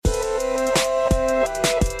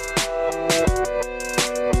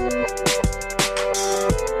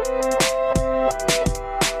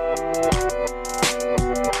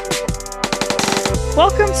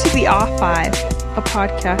Off Five, a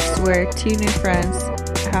podcast where two new friends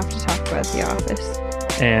have to talk about The Office.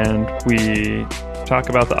 And we talk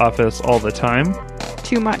about The Office all the time.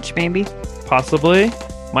 Too much, maybe. Possibly.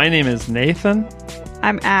 My name is Nathan.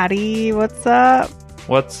 I'm Addie. What's up?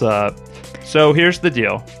 What's up? So here's the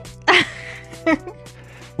deal.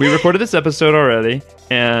 We recorded this episode already,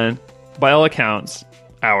 and by all accounts,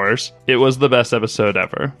 ours, it was the best episode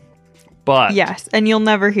ever. But yes, and you'll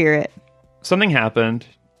never hear it. Something happened,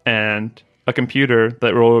 and a computer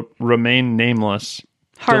that will remain nameless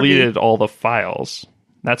deleted all the files.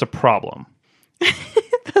 That's a problem.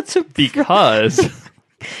 That's a because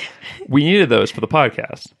we needed those for the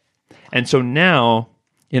podcast. And so now,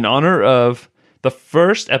 in honor of the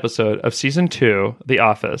first episode of season 2, The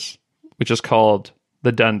Office, which is called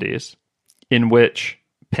The Dundies, in which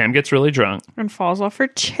Pam gets really drunk and falls off her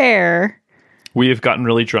chair. We have gotten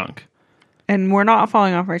really drunk. And we're not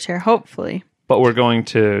falling off our chair, hopefully. But we're going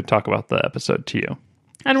to talk about the episode to you.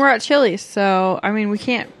 And we're at Chili's, so, I mean, we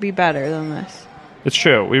can't be better than this. It's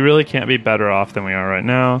true. We really can't be better off than we are right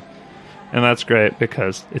now. And that's great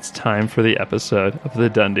because it's time for the episode of The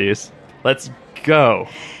Dundies. Let's go.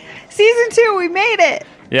 Season 2, we made it!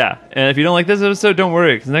 Yeah, and if you don't like this episode, don't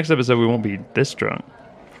worry, because next episode we won't be this drunk.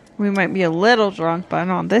 We might be a little drunk, but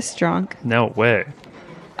not this drunk. No way.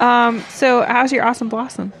 So, how's your awesome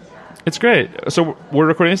blossom? It's great. So we're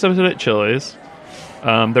recording this episode at Chili's.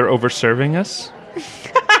 They're over-serving us. Even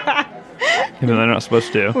though they're not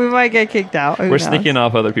supposed to. We might get kicked out. We're sneaking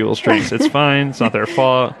off other people's drinks. It's fine. It's not their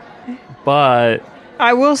fault. But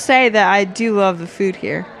I will say that I do love the food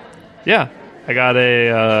here. yeah, I got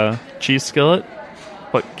a cheese skillet,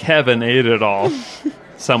 but Kevin ate it all.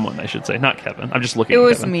 Someone, I should say. Not Kevin. I'm just looking at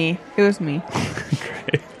Kevin. It was me.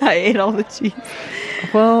 Great. I ate all the cheese.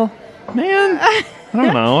 Well, man, I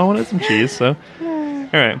don't know. I wanted some cheese, so. All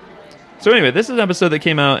right. So anyway, this is an episode that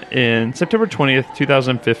came out in September 20th,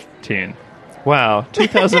 2015. Wow,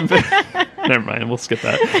 2015. Never mind, we'll skip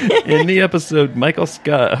that. In the episode, Michael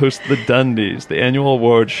Scott hosts the Dundies, the annual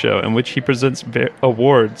awards show in which he presents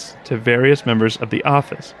awards to various members of the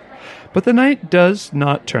office. But the night does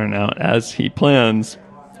not turn out as he plans,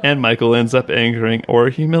 and Michael ends up angering or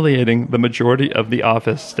humiliating the majority of the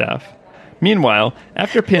office staff. Meanwhile,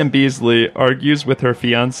 after Pam Beesly argues with her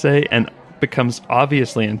fiancé and becomes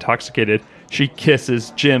obviously intoxicated, she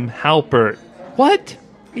kisses Jim Halpert. What?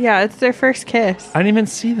 Yeah, it's their first kiss. I didn't even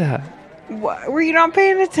see that. What? Were you not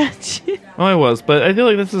paying attention? Oh, I was, but I feel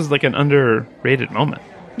like this is like an underrated moment.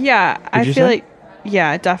 Yeah, I you feel say? like,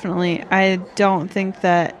 yeah, definitely. I don't think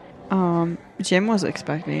that Jim was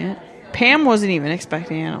expecting it. Pam wasn't even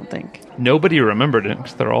expecting it, I don't think. Nobody remembered it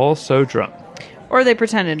because they're all so drunk. Or they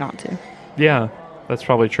pretended not to. Yeah, that's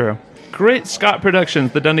probably true. Great Scott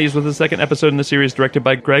Productions. The Dundies was the second episode in the series directed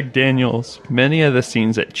by Greg Daniels. Many of the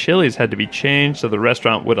scenes at Chili's had to be changed so the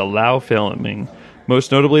restaurant would allow filming.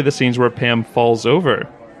 Most notably the scenes where Pam falls over.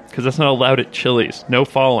 Because that's not allowed at Chili's. No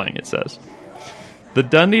falling, it says. The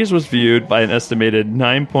Dundies was viewed by an estimated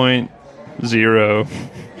 9.0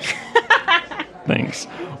 thanks,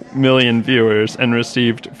 million viewers and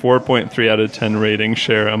received 4.3 out of 10 rating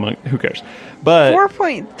share among... Who cares? But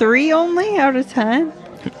 4.3 only out of 10?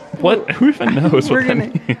 What? Who even knows what that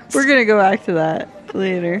means? We're going to go back to that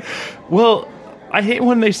later. Well, I hate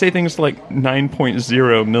when they say things like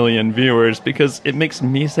 9.0 million viewers because it makes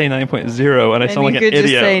me say 9.0 and I sound like an idiot. You could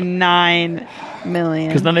just say 9 million.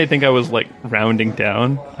 Because then they think I was like rounding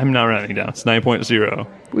down. I'm not rounding down. It's 9.0.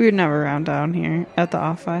 We would never round down here at the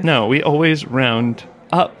Off Five. No, we always round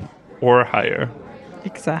up or higher.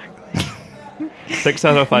 Exactly. 6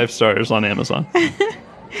 out of 5 stars on Amazon.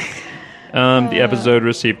 The episode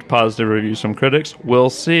received positive reviews from critics. We'll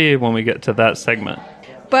see when we get to that segment.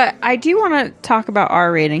 But I do want to talk about our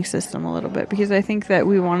rating system a little bit because I think that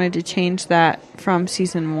we wanted to change that from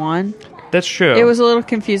season 1. That's true. It was a little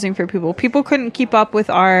confusing for people. People couldn't keep up with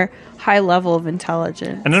our high level of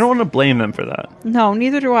intelligence. And I don't want to blame them for that. No,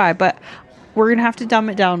 neither do I. But we're going to have to dumb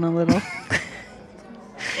it down a little.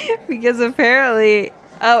 Because apparently...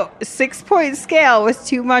 Oh, 6-point scale was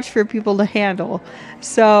too much for people to handle.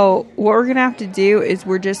 So what we're going to have to do is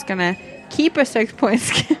we're just going to keep a 6-point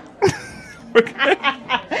scale.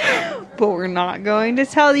 But we're not going to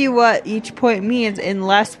tell you what each point means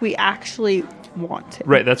unless we actually want to.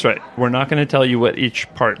 Right, that's right. We're not going to tell you what each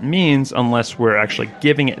part means unless we're actually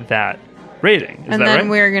giving it that rating. Is and that then right?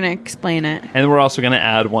 we're going to explain it. And we're also going to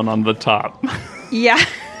add one on the top. Yeah.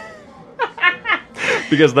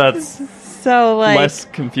 Because that's... So, like, less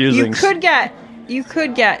confusing. You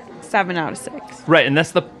could get 7 out of 6. Right, and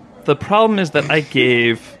that's the problem is that I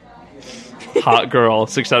gave Hot Girl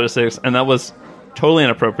 6 out of 6, and that was totally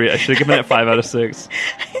inappropriate. I should have given it 5 out of 6.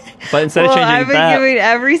 But instead of changing I've been giving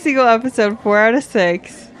every single episode 4 out of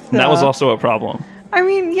 6. So. And that was also a problem. I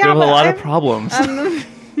mean, yeah, we have a lot of problems.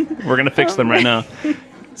 We're gonna fix them right now.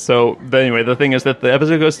 So, but anyway, the thing is that the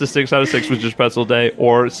episode goes to 6 out of 6, which is pretzel day,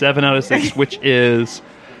 or 7 out of 6, which is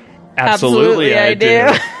absolutely I do.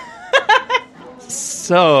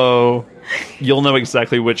 So, you'll know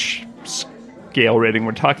exactly which scale rating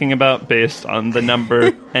we're talking about based on the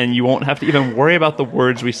number, and you won't have to even worry about the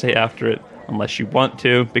words we say after it unless you want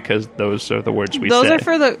to, because those are the words we say. Those are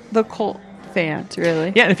for the cult fans,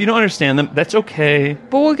 really. Yeah, and if you don't understand them, that's okay.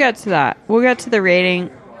 But we'll get to that. We'll get to the rating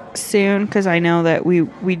soon, because I know that we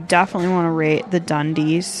definitely want to rate the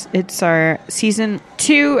Dundies. It's our season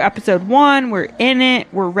 2, episode 1. We're in it.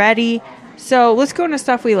 We're ready. So let's go into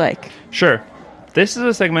stuff we like. Sure. This is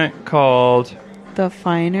a segment called The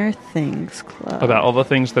Finer Things Club. About all the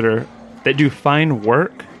things that do fine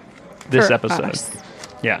work this For episode. us.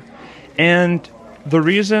 Yeah. And the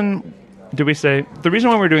reason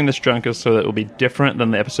why we're doing this drunk is so that it will be different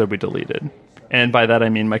than the episode we deleted. And by that I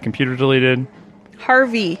mean my computer deleted.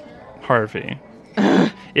 Harvey.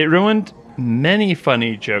 It ruined many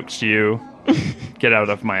funny jokes you get out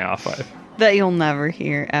of my off 5. That you'll never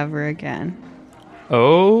hear ever again.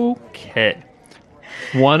 Okay.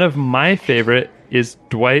 One of my favorite is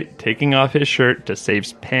Dwight taking off his shirt to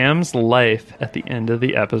save Pam's life at the end of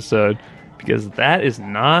the episode, because that is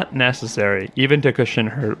not necessary, even to cushion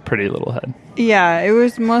her pretty little head. Yeah, it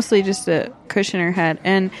was mostly just to cushion her head.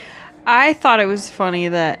 And I thought it was funny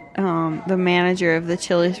that the manager of the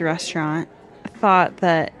Chili's restaurant thought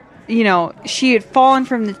that, she had fallen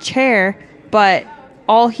from the chair, but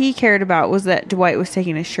all he cared about was that Dwight was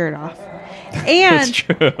taking his shirt off. And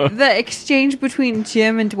the exchange between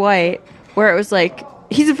Jim and Dwight, where it was like,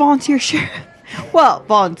 he's a volunteer sheriff. Well,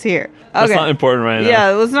 volunteer. Okay. That's not important right now. Yeah,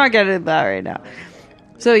 let's not get into that right now.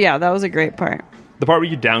 So, yeah, that was a great part. The part where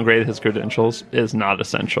you downgrade his credentials is not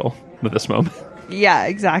essential at this moment. Yeah,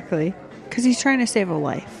 exactly. Because he's trying to save a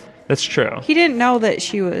life. That's true. He didn't know that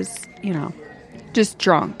she was, just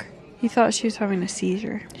drunk. He thought she was having a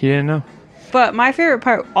seizure. He didn't know. But my favorite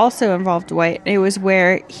part also involved Dwight. It was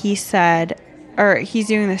where he said, or he's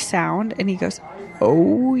doing the sound, and he goes,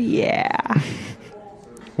 "Oh, yeah."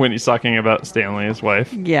 When he's talking about Stanley, his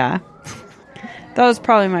wife. Yeah. That was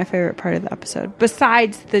probably my favorite part of the episode,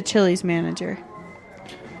 besides the Chili's manager.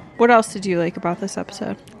 What else did you like about this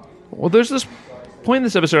episode? Well, there's this point in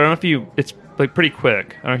this episode, I don't know if it's like pretty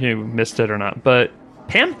quick. I don't know if you missed it or not, but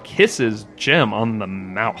Pam kisses Jim on the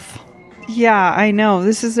mouth. Yeah, I know.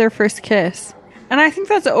 This is their first kiss. And I think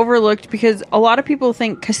that's overlooked because a lot of people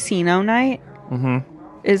think casino night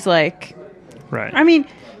is like... Right. I mean,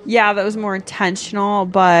 yeah, that was more intentional,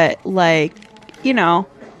 but like,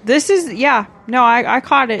 this is... Yeah. No, I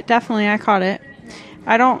caught it. Definitely, I caught it.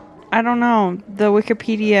 I don't know. The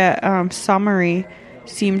Wikipedia summary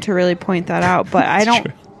seemed to really point that out, but I don't...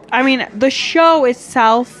 True. I mean, the show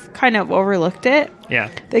itself kind of overlooked it. Yeah.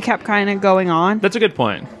 They kept kind of going on. That's a good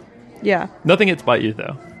point. Yeah. Nothing gets by you,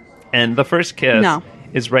 though. And the first kiss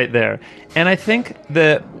is right there. And I think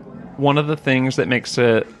that one of the things that makes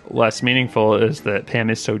it less meaningful is that Pam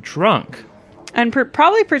is so drunk. And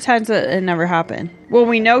probably pretends that it never happened. Well,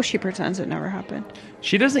 we know she pretends it never happened.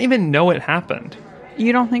 She doesn't even know it happened.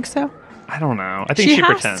 You don't think so? I don't know. I think she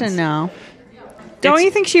pretends. She has to know. Don't you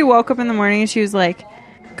think she woke up in the morning and she was like,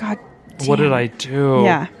 God damn. What did I do?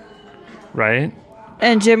 Yeah. Right?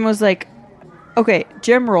 And Jim was like, okay,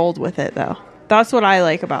 Jim rolled with it, though. That's what I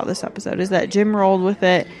like about this episode, is that Jim rolled with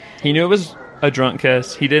it. He knew it was a drunk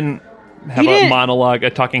kiss. He didn't have a monologue, a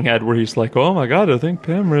talking head where he's like, oh my God, I think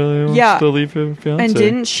Pam really wants to leave her fiance. And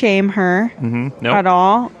didn't shame her at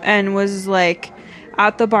all. And was like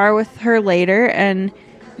at the bar with her later and,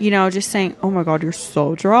 just saying, oh my God, you're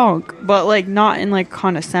so drunk. But like not in like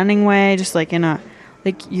condescending way, just like in a,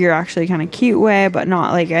 like you're actually kind of cute way, but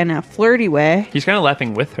not like in a flirty way. He's kind of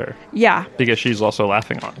laughing with her. Yeah. Because she's also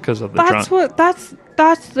laughing on because of the drunk.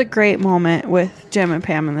 That's the great moment with Jim and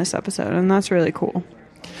Pam in this episode, and that's really cool.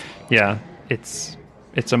 Yeah, it's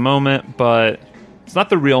a moment, but it's not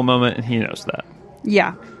the real moment, and he knows that.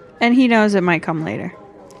 Yeah, and he knows it might come later,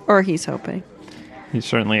 or he's hoping. He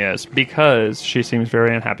certainly is, because she seems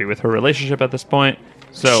very unhappy with her relationship at this point.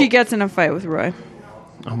 So she gets in a fight with Roy.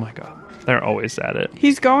 Oh my God, they're always at it.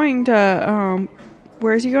 He's going to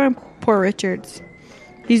where's he going? Poor Richards.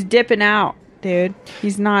 He's dipping out, dude.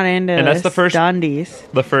 He's not into and that's the first Dundies.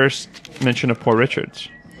 The first mention of Poor Richards.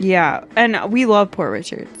 Yeah, and we love Poor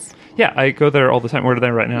Richards. Yeah, I go there all the time. Where are they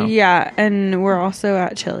right now? Yeah, and we're also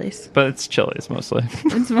at Chili's. But it's Chili's mostly.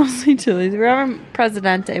 It's mostly Chili's. We're having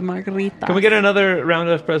Presidente Margarita. Can we get another round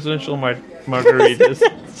of presidential margaritas?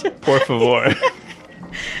 Por favor.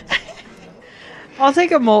 I'll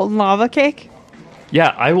take a molten lava cake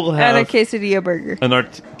Yeah, I will have and a quesadilla burger. an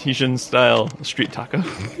artesian style street taco.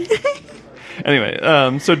 Anyway,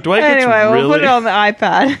 so Dwight gets Anyway, really. we'll put it on the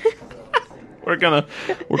iPad. We're gonna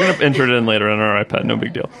enter it in later on our iPad. No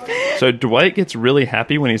big deal. So Dwight gets really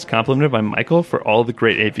happy when he's complimented by Michael for all the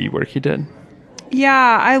great AV work he did.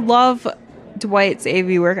 Yeah, I love Dwight's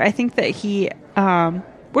AV work. I think that he,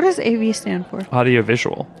 what does AV stand for? Audio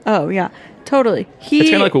visual. Oh, yeah, totally. It's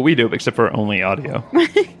kind of like what we do, except for only audio.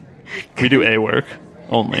 We do A work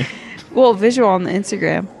only. Well, visual on the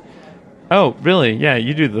Instagram. Oh, really? Yeah,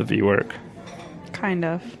 you do the V work. Kind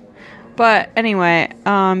of. But anyway,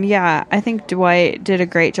 yeah, I think Dwight did a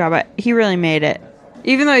great job. He really made it.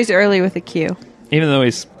 Even though he's early with a Q. Even though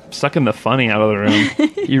he's sucking the funny out of the room,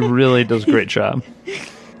 he really does a great job.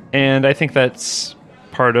 And I think that's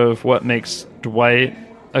part of what makes Dwight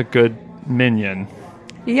a good minion.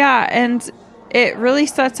 Yeah, and it really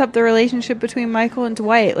sets up the relationship between Michael and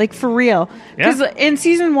Dwight, like for real. Because in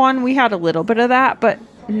season 1, we had a little bit of that, but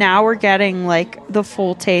now we're getting like the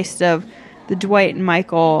full taste of the Dwight and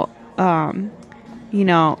Michael, sidekick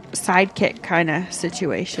kind of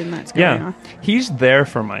situation that's going on. He's there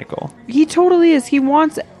for Michael. He totally is. He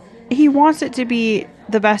wants it to be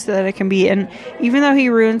the best that it can be, and even though he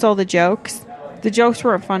ruins all the jokes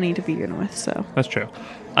weren't funny to begin with. So that's true.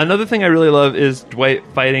 Another thing I really love is Dwight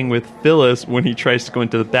fighting with Phyllis when he tries to go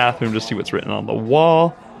into the bathroom to see what's written on the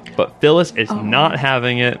wall. But Phyllis is not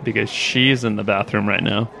having it because she's in the bathroom right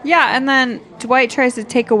now. Yeah, and then Dwight tries to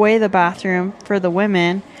take away the bathroom for the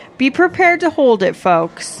women. Be prepared to hold it,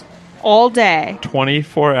 folks. All day.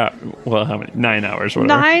 24 hours. Well, how many? 9 hours,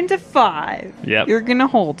 whatever. 9 to 5. Yep. You're going to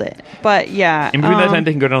hold it. But yeah. In between that time,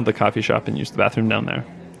 they can go down to the coffee shop and use the bathroom down there.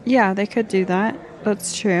 Yeah, they could do that.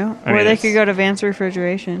 That's true. Or they could go to Vance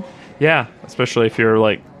Refrigeration. Yeah, especially if you're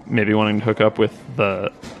like maybe wanting to hook up with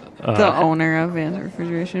the owner of Vance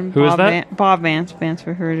Refrigeration. Who is that? Bob Vance, Vance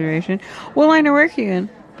Refrigeration. What line of work are you in?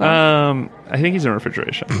 I think he's in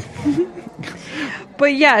refrigeration.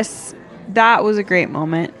 But yes, that was a great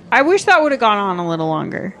moment. I wish that would have gone on a little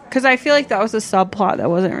longer because I feel like that was a subplot that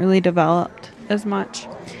wasn't really developed as much.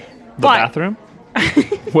 The bathroom?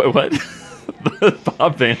 What?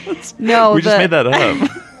 Bob Vance? No, we just made that up.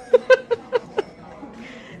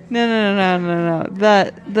 No.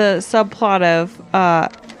 The subplot of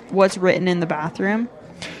what's written in the bathroom.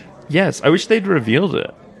 Yes, I wish they'd revealed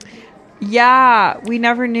it. Yeah, we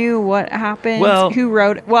never knew what happened. Well, who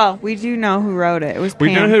wrote it? Well, we do know who wrote it. It was Pam.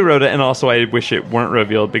 We know who wrote it, and also I wish it weren't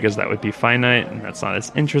revealed because that would be finite, and that's not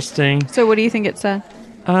as interesting. So what do you think it said?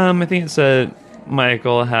 I think it said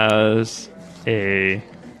Michael has a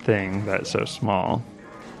thing that's so small.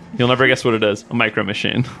 You'll never guess what it is. A micro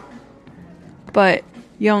machine. But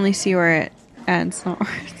you only see where it ends, not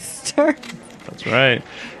where it starts. That's right.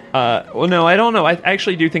 Well, no, I don't know. I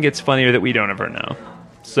actually do think it's funnier that we don't ever know.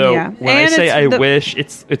 So when I say I wish,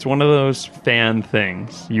 it's one of those fan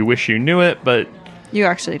things. You wish you knew it, but you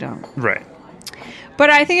actually don't. Right.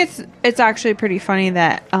 But I think it's actually pretty funny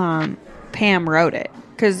that Pam wrote it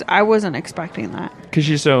because I wasn't expecting that. Because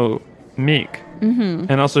she's so meek. Mm-hmm.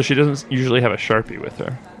 And also she doesn't usually have a Sharpie with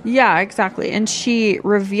her. Yeah, exactly. And she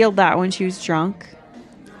revealed that when she was drunk.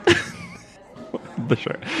 The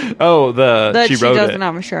Sharpie. Oh, that she wrote it. She doesn't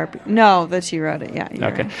have a Sharpie. No, that she wrote it. Yeah.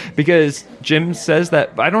 Okay. Right. Because Jim says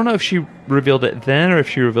that. I don't know if she revealed it then or if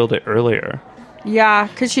she revealed it earlier. Yeah,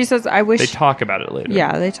 because she says, I wish... They talk about it later.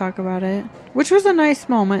 Yeah, they talk about it. Which was a nice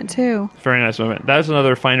moment, too. Very nice moment. That's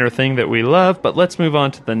another finer thing that we love, but let's move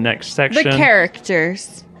on to the next section. The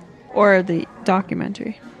characters. Or the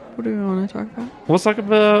documentary. What do we want to talk about? Let's talk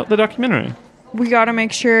about the documentary. We got to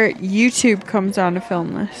make sure YouTube comes on to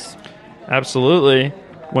film this. Absolutely.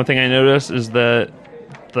 One thing I noticed is that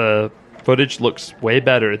the footage looks way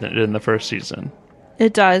better than it did in the first season.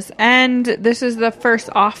 It does. And this is the first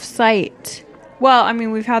off-site. Well, I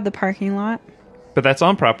mean, we've had the parking lot. But that's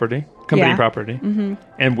on property. Company property. Mm-hmm.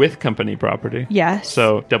 And with company property. Yes.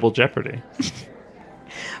 So, double jeopardy.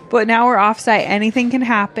 But now we're off-site. Anything can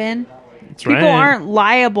happen. That's People aren't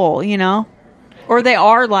liable, you know? Or they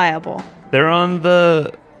are liable. They're on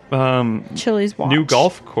the Chili's watch. New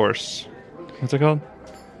golf course. What's it called?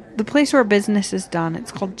 The place where business is done.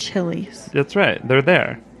 It's called Chili's. That's right. They're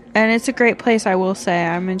there. And it's a great place, I will say.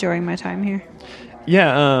 I'm enjoying my time here.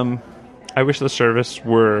 Yeah, I wish the service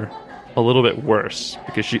were a little bit worse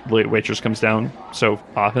because the waitress comes down so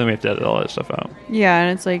often we have to edit all that stuff out. Yeah,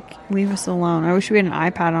 and it's like, leave us alone. I wish we had an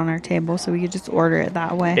iPad on our table so we could just order it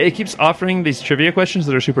that way. It keeps offering these trivia questions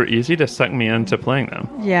that are super easy to suck me into playing them.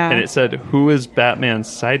 Yeah. And it said, who is Batman's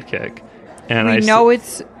sidekick? And we know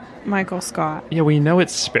it's Michael Scott. Yeah, we know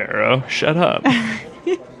it's Sparrow. Shut up.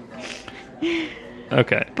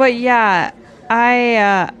 Okay. But yeah,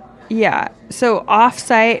 yeah. So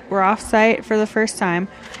we're off-site for the first time.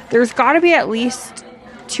 There's got to be at least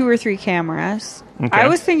 2 or 3 cameras. Okay. I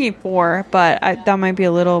was thinking 4, but that might be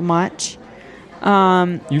a little much.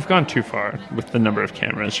 You've gone too far with the number of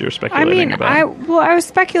cameras you're speculating about. I was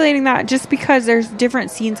speculating that just because there's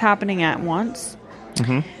different scenes happening at once.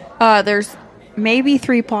 Mm-hmm. There's maybe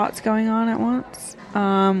 3 plots going on at once.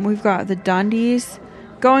 We've got the Dundies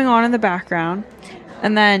going on in the background.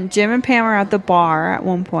 And then Jim and Pam are at the bar at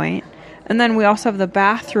one point. And then we also have the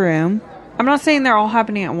bathroom. I'm not saying they're all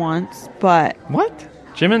happening at once, but... What?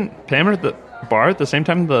 Jim and Pam are at the bar at the same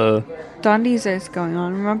time the... Dundies is going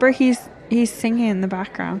on. Remember, he's singing in the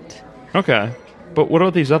background. Okay. But what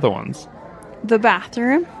about these other ones? The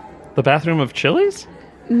bathroom? The bathroom of Chili's?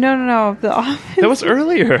 No. The office. That was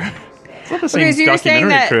earlier. It's not the same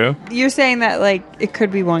documentary crew. You're saying that, like, it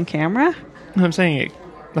could be 1 camera? I'm saying it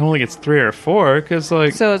only gets 3 or 4, because,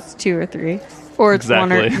 like... So it's 2 or 3? Or it's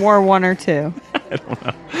exactly. 1 or 2? I don't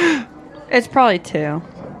know. It's probably 2.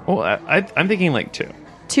 Well, I'm thinking, like, 2.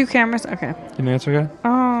 2 cameras? Okay. You think that's okay?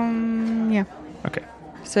 Yeah. Okay.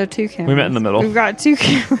 So 2 cameras. We met in the middle. We've got 2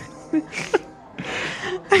 cameras.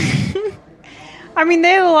 I mean,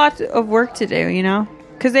 they had a lot of work to do, you know?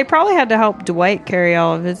 Because they probably had to help Dwight carry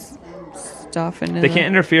all of his stuff. They can't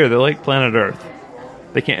interfere. They're like Planet Earth.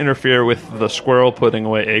 They can't interfere with the squirrel putting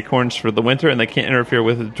away acorns for the winter, and they can't interfere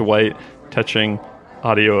with Dwight touching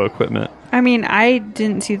audio equipment. I mean, I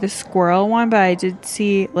didn't see the squirrel one, but I did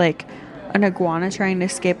see, like, an iguana trying to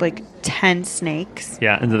escape, like, 10 snakes.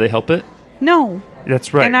 Yeah, and do they help it? No.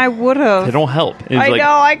 That's right. And I would have. They don't help. I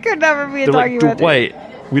know, I could never be a documentary. Dwight,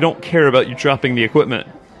 we don't care about you dropping the equipment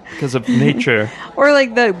because of nature. Or,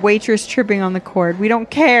 like, the waitress tripping on the cord. We don't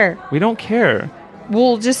care. We don't care.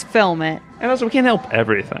 We'll just film it. And also, we can't help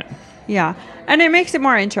everything. Yeah. And it makes it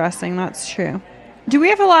more interesting. That's true. Do we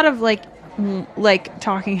have a lot of, like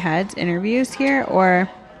talking heads interviews here, or?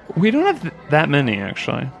 We don't have that many,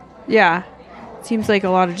 actually. Yeah. Seems like a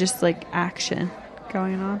lot of just, like, action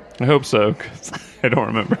going on. I hope so, because I don't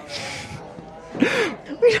remember.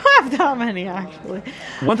 We don't have that many, actually.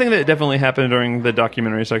 One thing that definitely happened during the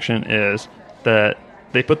documentary section is that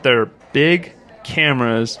they put their big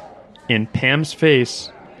cameras in Pam's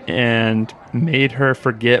face and made her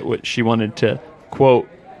forget what she wanted to, quote,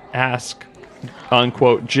 ask,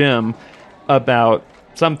 unquote, Jim about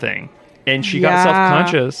something. And she got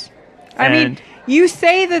self-conscious. I mean, you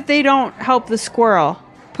say that they don't help the squirrel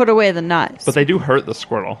put away the nuts. But they do hurt the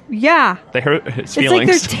squirrel. Yeah. They hurt his It's feelings.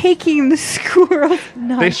 like they're taking the squirrel's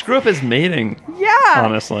nuts. They screw up his mating. Yeah.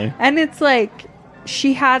 Honestly. And it's like,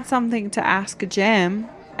 she had something to ask Jim,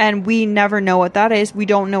 and we never know what that is. We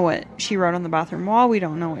don't know what she wrote on the bathroom wall. We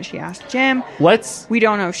don't know what she asked Jim. We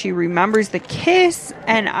don't know if she remembers the kiss.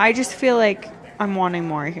 And I just feel like I'm wanting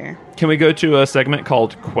more here. Can we go to a segment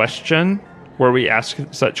called Question, where we ask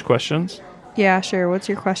such questions? Yeah, sure. What's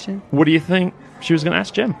your question? What do you think she was going to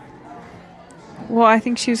ask Jim? Well, I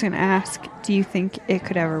think she was going to ask, do you think it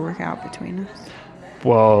could ever work out between us?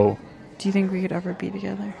 Whoa. Do you think we could ever be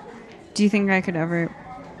together? Do you think I could ever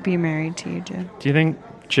be married to you, Jim? Do you think,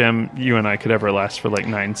 Jim, you and I could ever last for like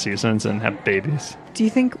 9 seasons and have babies? Do you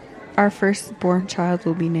think our firstborn child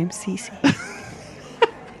will be named Cece?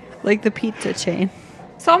 Like the pizza chain.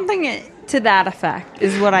 Something to that effect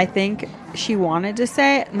is what I think she wanted to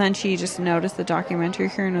say, and then she just noticed the documentary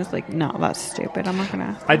here and was like, no, that's stupid. I'm not going to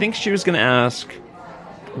ask that. I think she was going to ask,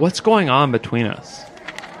 what's going on between us?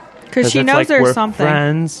 Because she knows like, there's we're something.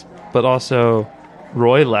 Friends, but also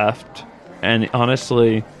Roy left, and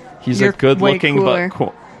honestly, he's You're a good-looking way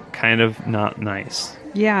but kind of not nice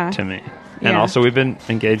to me. And Yeah. also, we've been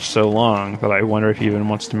engaged so long that I wonder if he even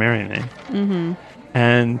wants to marry me. Mm-hmm.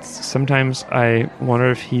 And sometimes I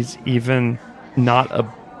wonder if he's even not a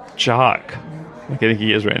jock like I think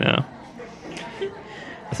he is right now.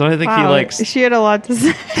 So I think he likes... She had a lot to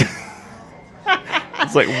say.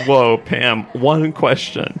 It's like, whoa, Pam, one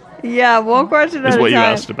question. Yeah, one question is at a what you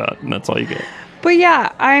time. asked about, and that's all you get. But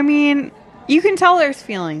yeah, I mean, you can tell there's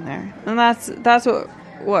feeling there, and that's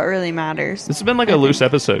what really matters. This has been like a loose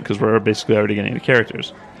episode because we're basically already getting into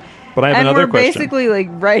characters. But I have another question. And we're basically like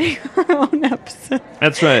writing our own episode.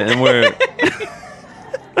 That's right, and we're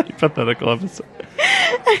pathetical episode.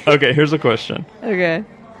 Okay, here's a question. Okay.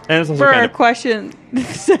 And it's also for kind our of question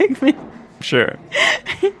segment. Sure.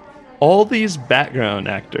 All these background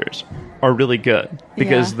actors are really good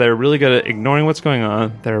because they're really good at ignoring what's going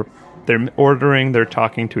on. They're ordering, they're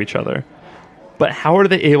talking to each other. But how are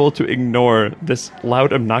they able to ignore this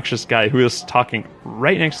loud, obnoxious guy who is talking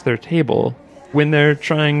right next to their table when they're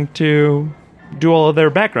trying to do all of their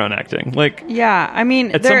background acting. Like, yeah, I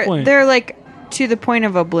mean, at some point, they're like to the point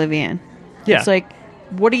of oblivion. Yeah. It's like,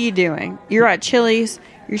 what are you doing? You're at Chili's.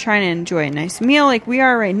 You're trying to enjoy a nice meal like we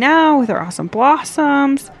are right now with our awesome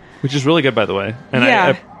blossoms. Which is really good, by the way. And yeah.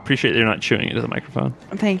 I appreciate that you're not chewing into the microphone.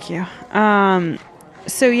 Thank you.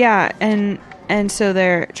 So yeah, and so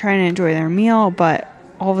they're trying to enjoy their meal, but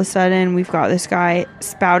all of a sudden we've got this guy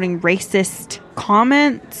spouting racist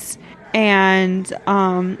comments, and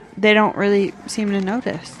they don't really seem to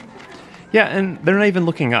notice. Yeah, and they're not even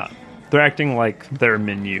looking up. They're acting like their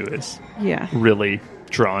menu is really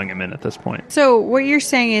drawing them in at this point. So what you're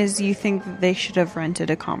saying is you think that they should have rented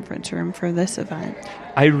a conference room for this event?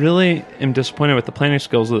 I really am disappointed with the planning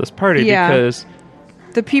skills of this party because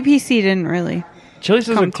the PPC didn't really. Chili's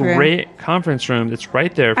is a great conference room that's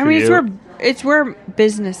right there for you. I mean, it's where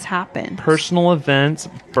business happens. Personal events,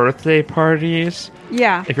 birthday parties.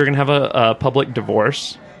 Yeah. If you're going to have a public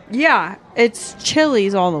divorce. Yeah, it's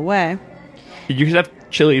Chili's all the way. You could have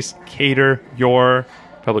Chili's cater your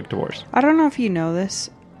public divorce. I don't know if you know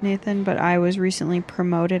this, Nathan, but I was recently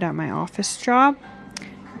promoted at my office job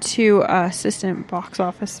to assistant box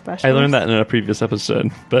office specialist. I learned that in a previous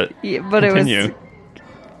episode, but continue. It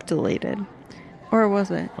was deleted. Or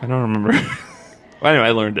was it? I don't remember. Well, anyway,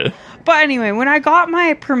 I learned it. But anyway, when I got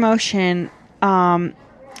my promotion,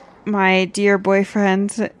 my dear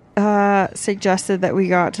boyfriend suggested that we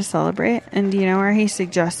go out to celebrate. And do you know where he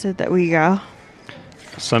suggested that we go?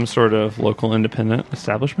 Some sort of local independent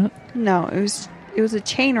establishment? No, it was a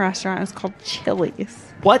chain restaurant. It was called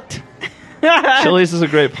Chili's. What? Chili's is a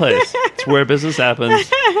great place. It's where business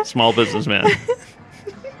happens. Small businessman.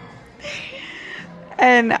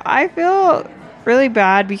 And I feel really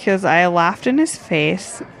bad because I laughed in his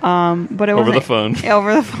face. But it over the phone.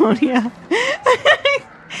 Over the phone, yeah.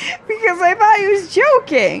 Because I thought he was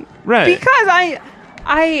joking. Right. Because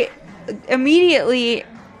I immediately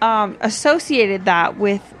associated that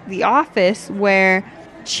with The Office, where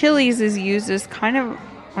Chili's is used as kind of,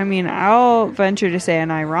 I mean, I'll venture to say an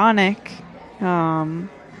ironic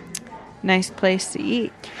nice place to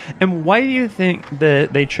eat. And why do you think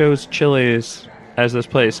that they chose Chili's as this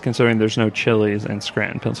place, considering there's no Chili's in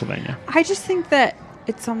Scranton, Pennsylvania? I just think that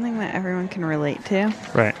it's something that everyone can relate to.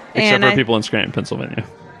 Right. Except for people in Scranton, Pennsylvania.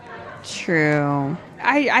 True.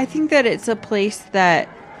 I think that it's a place that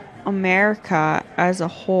America as a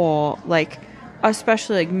whole, like,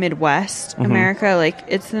 especially like Midwest America, like,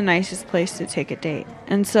 it's the nicest place to take a date.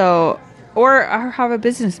 And so, or have a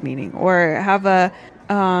business meeting, or have a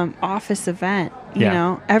office event, you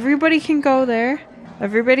know. Everybody can go there.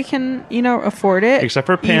 Everybody can, afford it. Except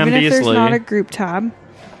for Pam Beasley. Even if there's not a group tab.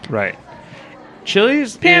 Right.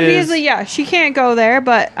 Chili's Pam Beasley, yeah, she can't go there,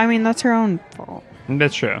 but, I mean, that's her own fault.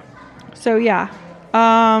 That's true. So, yeah.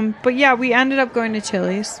 But, yeah, we ended up going to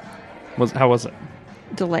Chili's. How was it?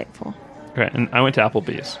 Delightful. Okay, and I went to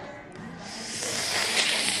Applebee's.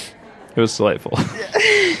 It was delightful.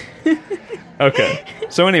 Okay,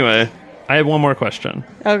 so anyway, I have one more question.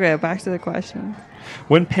 Okay, back to the question.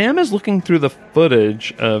 When Pam is looking through the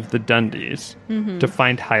footage of the Dundies to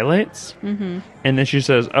find highlights, and then she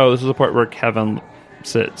says, oh, this is the part where Kevin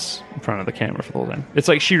sits in front of the camera for the whole time. It's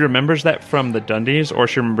like she remembers that from the Dundies, or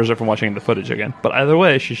she remembers it from watching the footage again. But either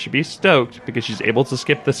way, she should be stoked because she's able to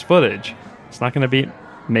skip this footage. It's not going to be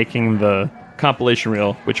making the compilation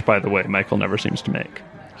reel, which, by the way, Michael never seems to make.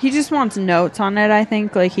 He just wants notes on it, I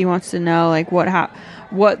think. Like, he wants to know, like,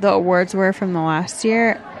 what the awards were from the last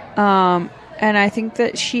year. And I think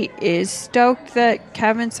that she is stoked that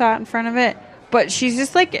Kevin sat in front of it. But she's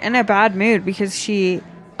just, like, in a bad mood because she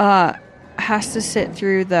has to sit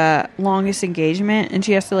through the longest engagement, and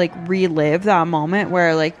she has to, like, relive that moment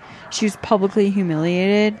where, like, she was publicly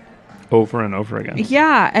humiliated. Over and over again.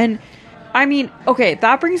 Yeah, and, I mean, okay,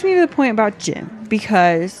 that brings me to the point about Jim.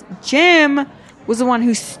 Because Jim was the one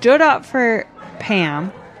who stood up for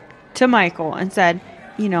Pam to Michael and said,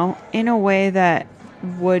 in a way that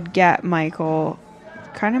would get Michael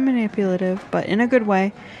kind of manipulative, but in a good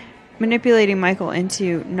way, manipulating Michael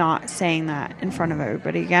into not saying that in front of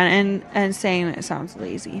everybody again and saying that it sounds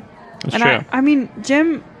lazy. That's and true. I mean,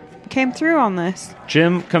 Jim came through on this.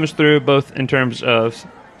 Jim comes through both in terms of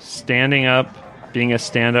standing up, being a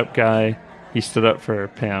stand-up guy. He stood up for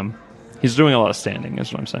Pam. He's doing a lot of standing,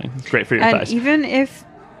 is what I'm saying. It's great for your thighs. And even if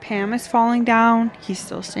Pam is falling down, he's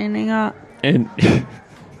still standing up. And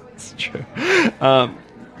it's true.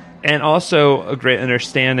 And also a great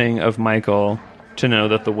understanding of Michael to know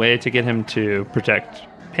that the way to get him to protect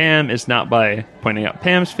Pam is not by pointing out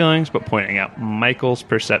Pam's feelings, but pointing out Michael's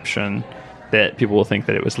perception that people will think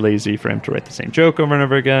that it was lazy for him to write the same joke over and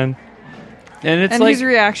over again. And it's his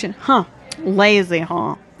reaction, lazy,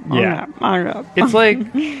 huh? Yeah. Manga. It's like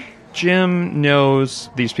Jim knows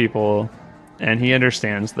these people and he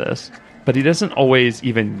understands this, but he doesn't always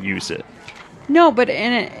even use it. No, but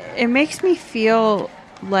it makes me feel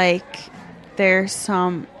like there's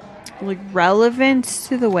some like relevance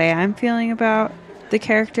to the way I'm feeling about the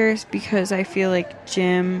characters, because I feel like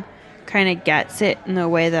Jim kind of gets it in the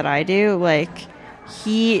way that I do. Like,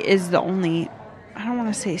 he is the only, I don't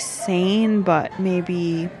want to say sane, but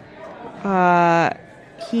maybe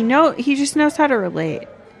he just knows how to relate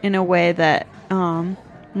in a way that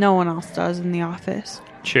no one else does in the office.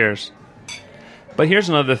 Cheers. But here's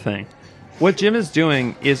another thing. What Jim is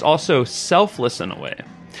doing is also selfless in a way,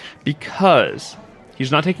 because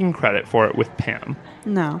he's not taking credit for it with Pam.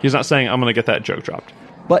 No. He's not saying, I'm going to get that joke dropped.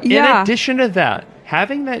 But in addition to that,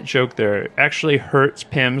 having that joke there actually hurts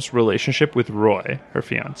Pam's relationship with Roy, her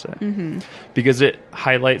fiance, because it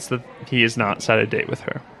highlights that he is not set a date with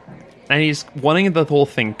her. And he's wanting the whole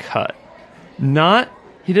thing cut.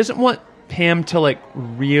 He doesn't want Pam to like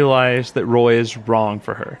realize that Roy is wrong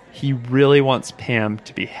for her. He really wants Pam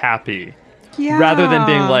to be happy. Yeah. Rather than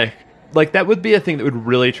being like that would be a thing that would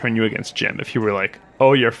really turn you against Jim if you were like,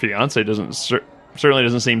 oh, your fiance certainly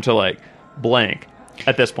doesn't seem to like blank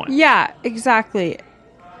at this point. Yeah, exactly.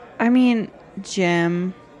 I mean,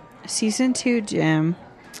 Jim, season 2 Jim,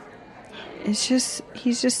 he's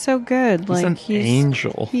just so good. He's an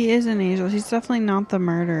angel. He is an angel. He's definitely not the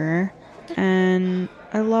murderer. And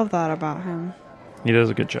I love that about him. He does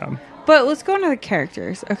a good job. But let's go into the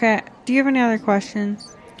characters, okay? Do you have any other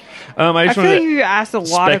questions? I feel like you asked a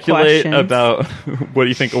lot of questions. About what do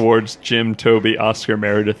you think awards Jim, Toby, Oscar,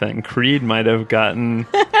 Meredith, and Creed might have gotten.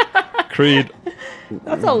 Creed.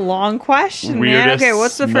 That's a long question, man. Weirdest Okay,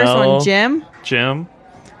 what's the first one? Jim?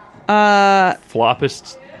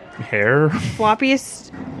 Floppest hair?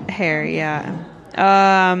 Floppiest hair,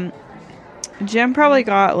 yeah. Jim probably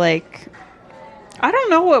got like... I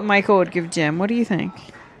don't know what Michael would give Jim. What do you think?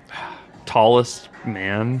 Tallest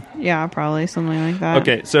man? Yeah, probably something like that.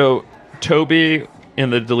 Okay, so Toby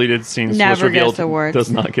in the deleted scenes was revealed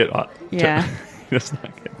does not get does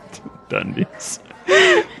not get Dundies.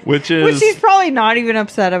 Which he's probably not even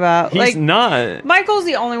upset about. He's not. Michael's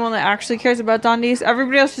the only one that actually cares about Dundies.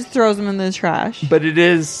 Everybody else just throws them in the trash. But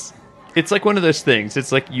it's like one of those things.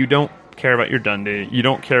 It's like you don't care about your Dundee. You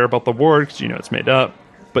don't care about the ward because you know it's made up.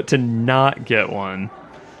 But to not get one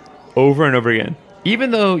over and over again,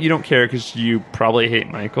 even though you don't care because you probably hate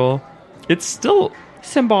Michael, it's still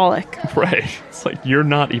symbolic. Right. It's like you're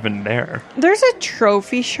not even there. There's a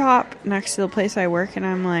trophy shop next to the place I work, and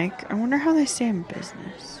I'm like, I wonder how they stay in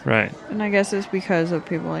business. Right. And I guess it's because of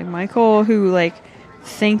people like Michael who like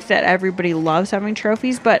think that everybody loves having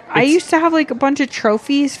trophies. But I used to have like a bunch of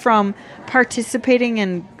trophies from participating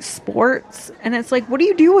in sports, and it's like, what do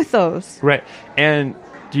you do with those? Right. And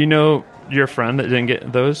do you know your friend that didn't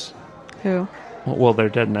get those? Who? Well, they're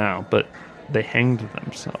dead now, but they hanged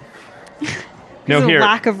themselves. No, here.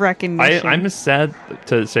 Lack of recognition. I'm sad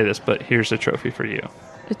to say this, but here's a trophy for you.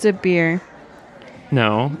 It's a beer.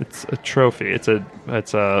 No, it's a trophy. It's a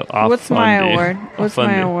What's my award? What's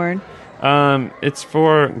my award? It's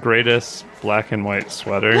for greatest black and white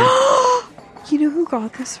sweater. You know who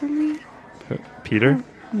got this for me? Peter?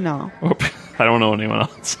 No. Oh, I don't know anyone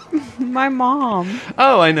else. My mom.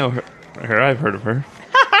 Oh, I know her. I've heard of her.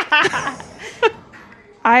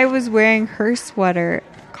 I was wearing her sweater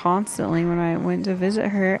constantly when I went to visit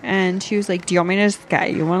her, and she was like, do you want me to just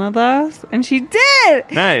get you one of those? And she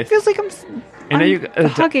did. Nice. It feels like I'm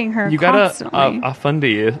hugging her. You constantly. got a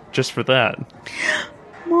fundy just for that.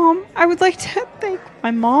 Mom, I would like to thank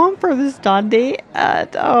my mom for this Dundee,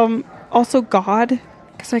 and also God,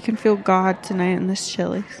 because I can feel God tonight in this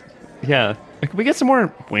Chili's. Yeah. Can we get some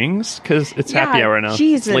more wings? Because it's happy hour now.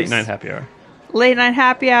 Jesus. It's late night happy hour. Late night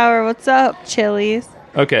happy hour. What's up, Chili's?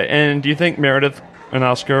 Okay, and do you think Meredith and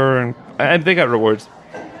Oscar, they got rewards?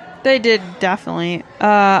 They did, definitely.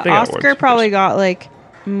 Oscar probably got, like,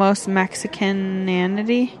 most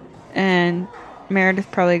Mexicanity, and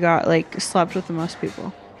Meredith probably got, like, slept with the most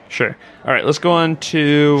people. Sure. All right, let's go on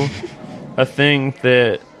to a thing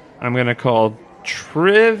that I'm going to call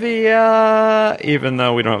trivia, even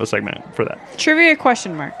though we don't have a segment for that. Trivia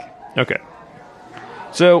question mark. Okay.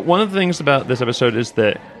 So one of the things about this episode is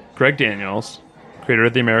that Greg Daniels, creator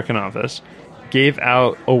of The American Office, gave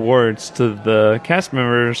out awards to the cast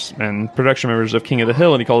members and production members of King of the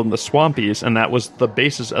Hill, and he called them the Swampies, and that was the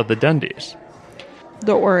basis of the Dundies.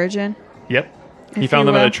 The origin. Yep. He found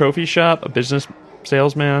them at a trophy shop, a business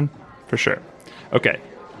salesman, for sure. Okay.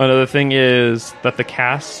 Another thing is that the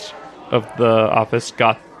cast of the office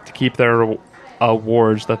got to keep their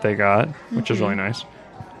awards that they got, which is really nice.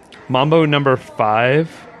 Mambo number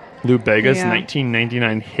 5 Lou Bega's Yeah.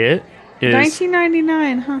 1999 hit is...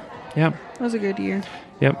 1999, huh? Yep. That was a good year.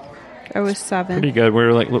 Yep. I was 7. Pretty good. We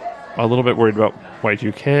were like a little bit worried about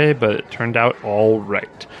Y2K, but it turned out all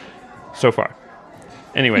right so far.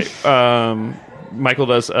 Anyway, Michael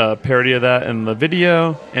does a parody of that in the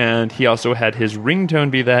video, and he also had his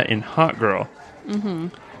ringtone be that in Hot Girl. Mm-hmm.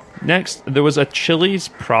 Next, there was a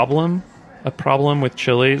problem with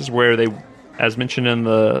Chili's where they, as mentioned in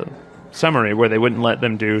the summary, where they wouldn't let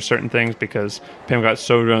them do certain things because Pam got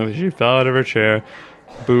so drunk that she fell out of her chair.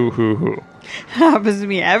 Boo hoo hoo. Happens to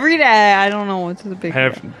me every day. I don't know what's the big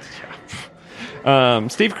deal.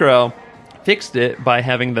 Steve Carell fixed it by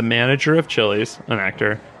having the manager of Chili's, an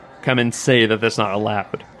actor, come and say that that's not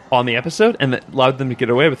allowed on the episode, and that allowed them to get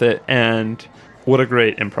away with it. And what a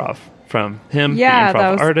great improv from him, the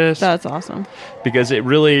improv artist. That's awesome. Because it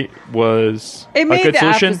really was It made a good the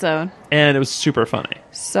solution, episode. and it was super funny.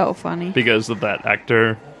 So funny. Because of that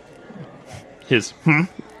actor, his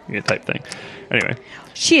type thing. Anyway.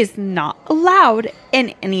 She is not allowed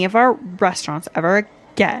in any of our restaurants ever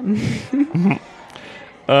again.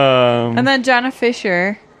 And then Jenna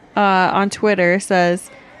Fisher on Twitter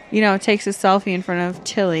says, takes a selfie in front of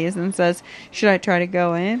Chili's and says, "Should I try to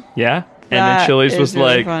go in?" Yeah. And That then Chili's was is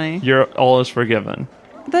really like, funny. "You're all is forgiven."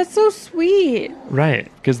 That's so sweet. Right,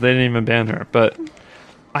 because they didn't even ban her. But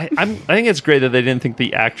I think it's great that they didn't think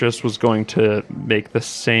the actress was going to make the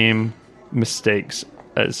same mistakes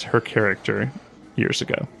as her character years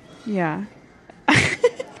ago. Yeah.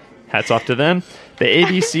 Hats off to them. The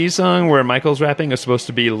ABC song where Michael's rapping is supposed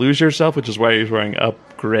to be "Lose Yourself," which is why he's wearing a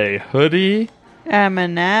gray hoodie.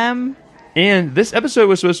 Eminem. And this episode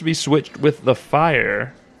was supposed to be switched with The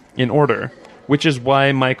Fire in order, which is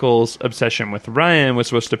why Michael's obsession with Ryan was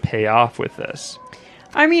supposed to pay off with this.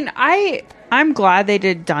 I mean, I'm glad they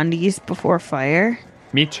did Dundies before Fire.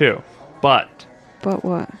 Me too. But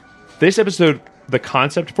what? this episode, the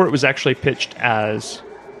concept for it was actually pitched as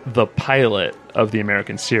the pilot of the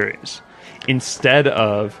American series instead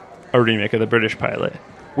of a remake of the British pilot,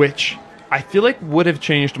 which I feel like would have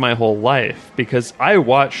changed my whole life because I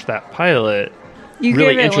watched that pilot You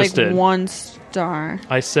really gave it interested. like 1 star.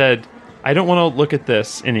 I said, I don't want to look at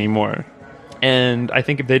this anymore. And I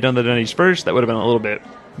think if they'd done the Dundies first, that would have been a little bit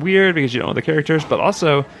weird because you don't know the characters. But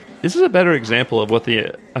also, this is a better example of what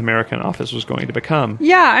the American Office was going to become.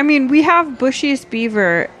 Yeah, I mean, we have Bushiest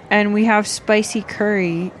Beaver and we have Spicy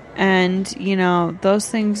Curry. And, those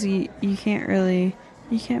things you can't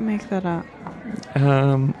make that up.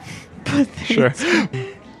 Sure.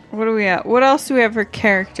 What do we have? What else do we have for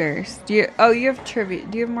characters? You have trivia.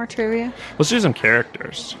 Do you have more trivia? Let's do some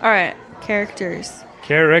characters. All right, characters.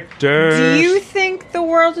 Characters. Do you think the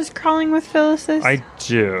world is crawling with Phyllis's? I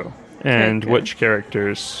do. And good. which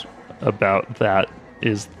characters about that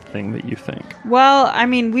is the thing that you think? Well, I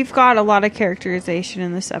mean, we've got a lot of characterization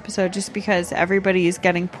in this episode just because everybody is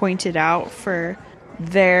getting pointed out for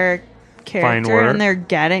their character. Fine work. And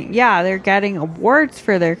they're getting awards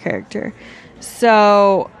for their character.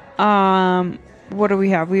 So, what do we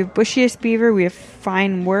have? We have Bushiest Beaver, we have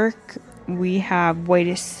Fine Work, we have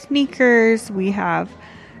Whitest Sneakers, we have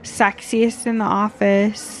Sexiest in the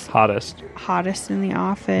Office. Hottest in the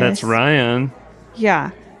Office. That's Ryan.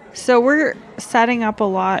 Yeah. So we're setting up a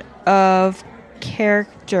lot of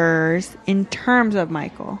characters in terms of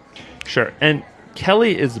Michael. Sure. And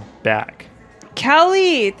Kelly is back.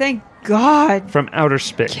 Kelly! Thank God. From outer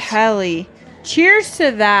space. Kelly. Cheers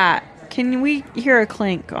to that. Can we hear a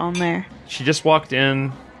clink on there? She just walked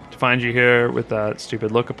in to find you here with that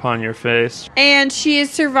stupid look upon your face. And she is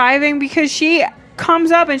surviving because she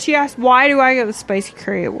comes up and she asks, why do I get the Spicy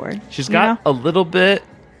Curry Award? She's got a little bit,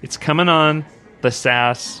 it's coming on, the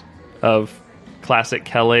sass of classic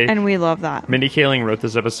Kelly. And we love that. Mindy Kaling wrote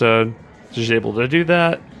this episode. So she's able to do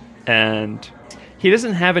that. And he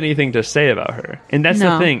doesn't have anything to say about her. And that's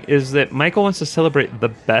the thing, is that Michael wants to celebrate the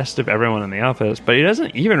best of everyone in the office, but he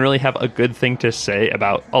doesn't even really have a good thing to say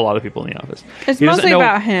about a lot of people in the office. It's mostly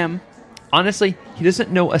about him. Honestly, he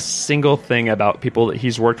doesn't know a single thing about people that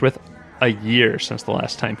he's worked with a year since the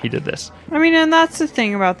last time he did this. I mean, and that's the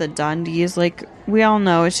thing about the Dundies. Like, we all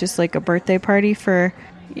know it's just like a birthday party for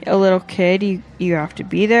a little kid. You have to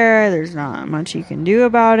be there. There's not much you can do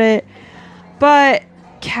about it. But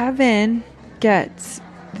Kevin gets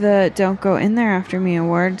the Don't Go In There After Me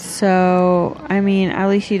award. So, I mean, at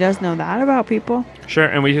least he does know that about people. Sure,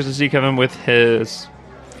 and we used to see Kevin with his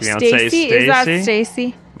fiancée, Stacey. Is that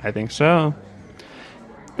Stacey? I think so.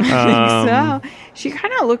 I think so. She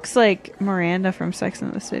kind of looks like Miranda from Sex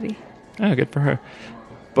and the City. Oh, good for her.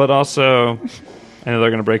 But also, I know they're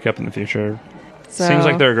going to break up in the future. So, seems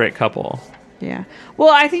like they're a great couple. Yeah. Well,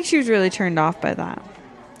 I think she was really turned off by that.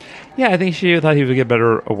 Yeah, I think she thought he would get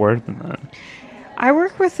better award than that. I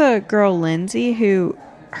work with a girl, Lindsay, who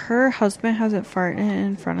her husband hasn't farted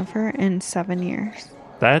in front of her in 7 years.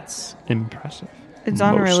 That's impressive. It's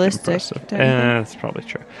unrealistic. That's probably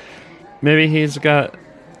true. Maybe he's got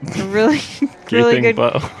a really good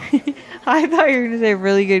bow. I thought you were going to say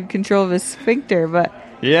really good control of his sphincter, but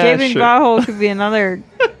gaping sure. butthole could be another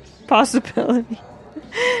possibility.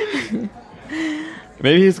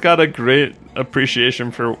 Maybe he's got a great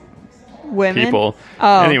appreciation for women. People.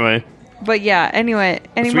 Oh. Anyway. But yeah, anyway,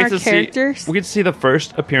 any more characters? We get to see the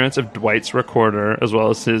first appearance of Dwight's recorder, as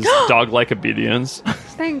well as his dog-like obedience.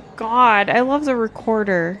 Thank God. I love the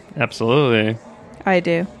recorder. Absolutely. I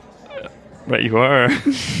do. Right, you are.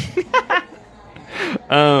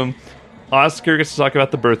 Oscar gets to talk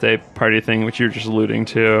about the birthday party thing, which you were just alluding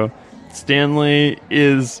to. Stanley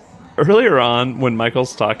is, earlier on, when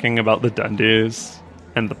Michael's talking about the Dundies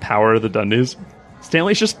and the power of the Dundies,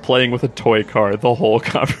 Stanley's just playing with a toy car the whole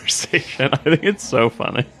conversation. I think it's so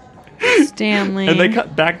funny. Stanley. And they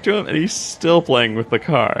cut back to him, and he's still playing with the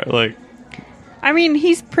car. Like, I mean,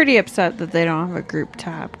 he's pretty upset that they don't have a group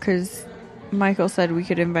tab, because Michael said we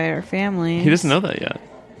could invite our family. He doesn't know that yet.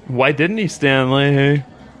 Why didn't he, Stanley?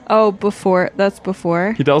 Oh, before. That's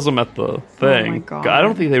before? He tells them at the thing. Oh, my God. I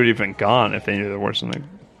don't think they would have even gone if they knew there wasn't a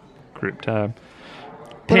group tab.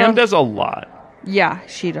 Pam does a lot. Yeah,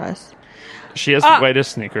 she does. She has the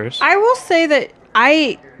whitest sneakers. I will say that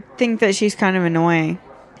I think that she's kind of annoying.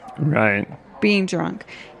 Right. Being drunk.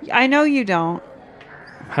 I know you don't.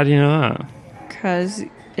 How do you know that? Because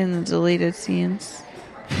in the deleted scenes.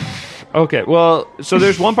 Okay, well, so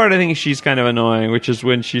there's one part I think she's kind of annoying, which is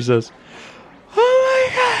when she says, "Oh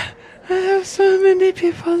my God, I have so many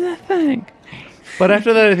people that think." But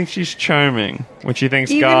after that, I think she's charming when she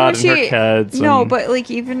thanks even God and her kids. No, but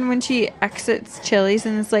like even when she exits Chili's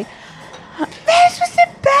and it's like, "This was the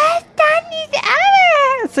best Dundies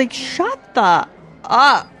ever." It's like, shut the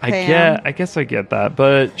up, Pam. I guess I get that,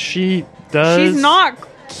 but she does. She's not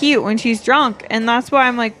cute when she's drunk, and that's why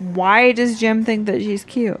I'm like, why does Jim think that she's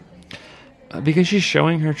cute? Because she's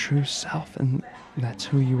showing her true self, and that's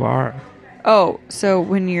who you are. Oh, so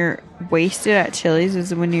when you're wasted at Chili's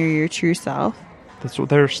is when you're your true self? That's what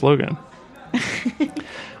their slogan.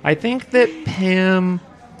 I think that Pam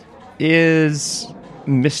is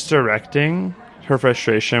misdirecting her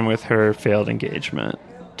frustration with her failed engagement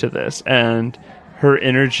to this, and her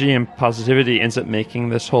energy and positivity ends up making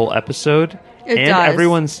this whole episode and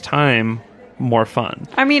everyone's time more fun.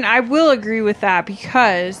 I mean, I will agree with that,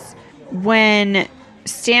 because when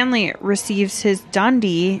Stanley receives his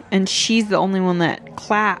Dundie and she's the only one that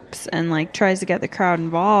claps and like tries to get the crowd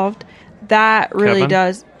involved, that really Kevin?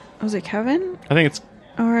 does. Was it Kevin? I think it's,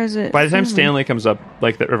 or is it by the time Stanley comes up,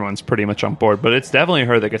 like that everyone's pretty much on board, but it's definitely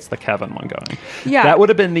her that gets the Kevin one going. Yeah, that would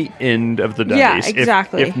have been the end of the Dundies. Yeah,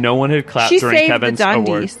 exactly. If no one had clapped she during saved Kevin's the Dundies.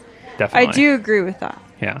 award. Definitely. I do agree with that.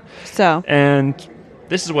 Yeah. So, and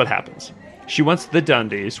this is what happens. She wants the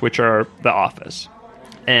Dundies, which are the office,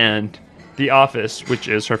 and the office, which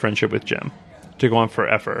is her friendship with Jim, to go on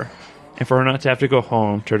forever, and for her not to have to go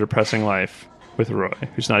home to her depressing life with Roy,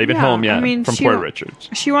 who's not even home yet from Port Richards.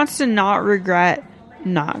 She wants to not regret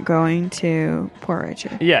not going to Port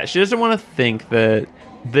Richards. Yeah, she doesn't want to think that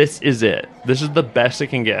this is it. This is the best it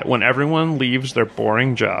can get. When everyone leaves their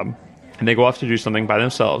boring job and they go off to do something by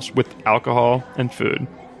themselves with alcohol and food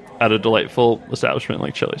at a delightful establishment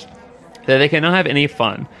like Chili's, that they cannot have any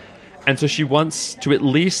fun. And so she wants to at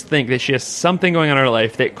least think that she has something going on in her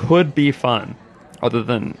life that could be fun, other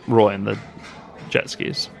than Roy and the jet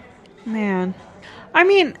skis. Man. I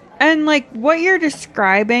mean, and like what you're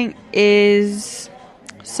describing is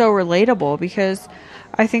so relatable, because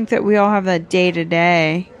I think that we all have that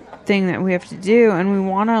day-to-day thing that we have to do, and we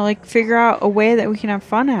want to like figure out a way that we can have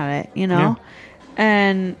fun at it, you know? Yeah.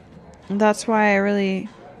 And that's why I really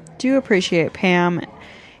do appreciate Pam,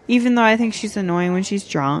 even though I think she's annoying when she's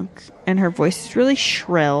drunk and her voice is really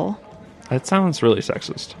shrill. That sounds really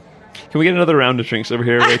sexist. Can we get another round of drinks over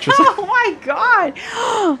here, waitress? Oh my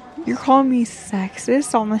God. You're calling me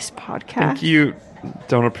sexist on this podcast? I think you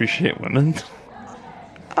don't appreciate women.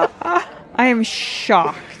 I am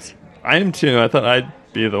shocked. I am too. I thought I'd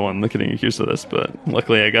be the one getting accused of this, but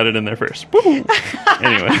luckily I got it in there first. Woo!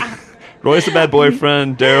 Anyway, Roy's a bad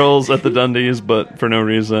boyfriend. Daryl's at the Dundies, but for no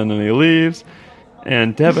reason, and he leaves.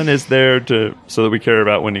 And Devin is there so that we care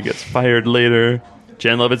about when he gets fired later.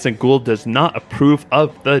 Jen Levinson Gould does not approve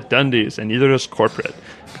of the Dundies, and neither does corporate,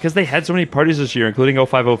 because they had so many parties this year, including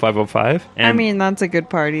 050505. And I mean, that's a good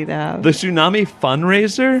party to have. The Tsunami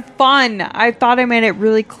fundraiser? Fun. I thought I made it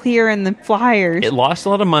really clear in the flyers. It lost a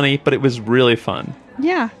lot of money, but it was really fun.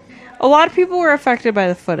 Yeah. A lot of people were affected by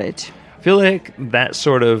the footage. I feel like that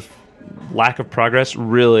sort of lack of progress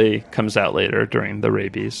really comes out later during the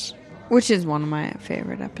rabies. Which is one of my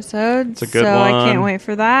favorite episodes. It's a good so one. I can't wait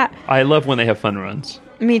for that. I love when they have fun runs.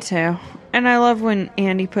 Me too. And I love when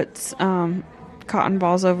Andy puts cotton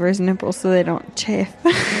balls over his nipples so they don't chafe.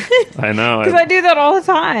 I know. Because I do that all the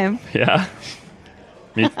time. Yeah.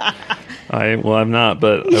 I'm not,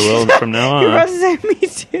 but I will from now on. You're about to say me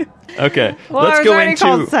too. Okay, Well, let's I was go already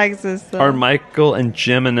called into sexist, so. our Michael and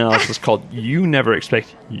Jim analysis called You Never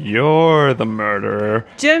Expect You're the Murderer.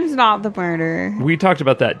 Jim's not the murderer. We talked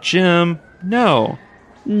about that. Jim, no.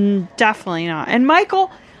 Definitely not. And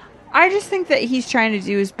Michael, I just think that he's trying to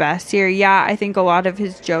do his best here. Yeah, I think a lot of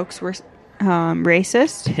his jokes were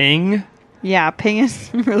racist. Ping, Yeah, Ping is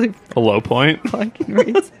really a low point. fucking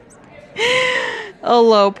racist. A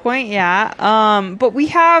low point, yeah. But we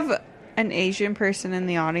have an Asian person in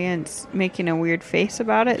the audience making a weird face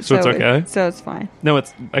about it. So it's okay? So it's fine. No,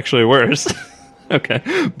 it's actually worse. Okay,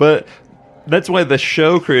 but that's why the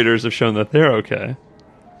show creators have shown that they're okay.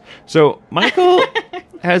 So Michael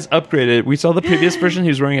has upgraded. We saw the previous version. He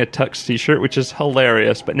was wearing a tux t-shirt, which is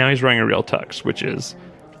hilarious, but now he's wearing a real tux, which is...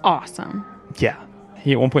 Awesome. Yeah.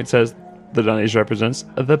 He at one point says, the Dundies represents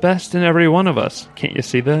the best in every one of us. Can't you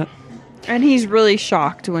see that? And he's really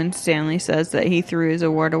shocked when Stanley says that he threw his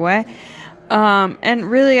award away. And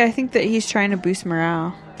really, I think that he's trying to boost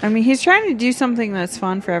morale. I mean, he's trying to do something that's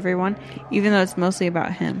fun for everyone, even though it's mostly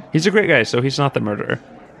about him. He's a great guy, so he's not the murderer.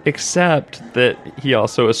 Except that he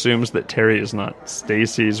also assumes that Terry is not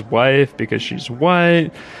Stacy's wife because she's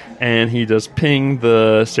white. And he does ping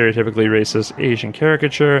the stereotypically racist Asian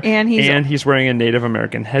caricature. And he's wearing a Native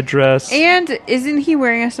American headdress. And isn't he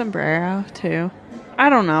wearing a sombrero, too? I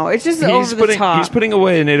don't know. It's just over the top. He's putting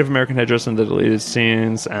away a Native American headdress in the deleted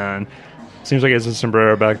scenes, and seems like he has a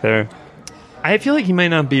sombrero back there. I feel like he might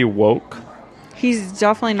not be woke. He's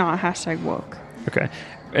definitely not hashtag woke. Okay.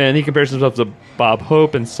 And he compares himself to Bob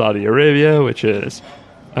Hope in Saudi Arabia, which is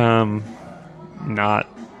not...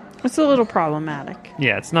 It's a little problematic.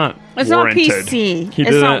 Yeah, it's not It's warranted. not PC.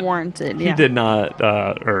 It's not warranted, yeah. He did not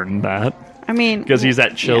earn that. I mean... Because he's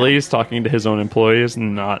at Chili's talking to his own employees,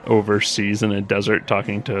 not overseas in a desert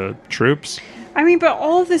talking to troops. I mean, but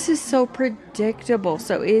all of this is so predictable.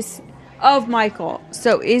 Of Michael.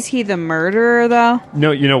 So is he the murderer, though?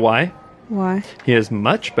 No, you know why? Why? He has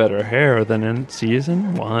much better hair than in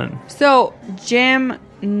season 1. So Jim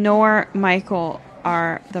nor Michael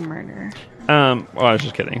are the murderer. Well, I was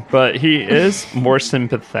just kidding. But he is more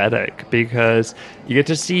sympathetic because you get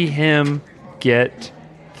to see him get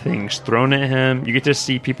things thrown at him. You get to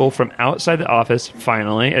see people from outside the office,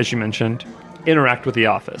 finally, as you mentioned, interact with the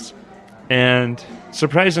office. And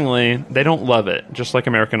surprisingly, they don't love it, just like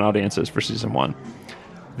American audiences for season 1.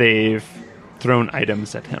 They've thrown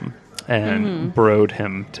items at him and broed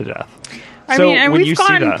him to death. I mean, and we've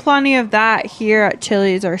gotten plenty of that here at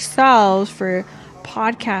Chili's ourselves for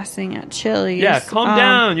podcasting at Chili's. Yeah, calm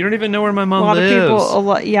down. You don't even know where my mom lives. A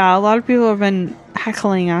lot of people have been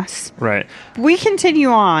heckling us. Right. We continue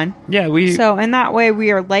on. Yeah, So in that way,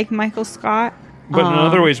 we are like Michael Scott. But in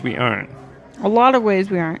other ways, we aren't. A lot of ways,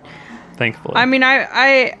 we aren't. Thankfully. I mean,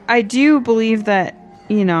 I do believe that,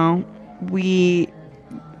 you know, we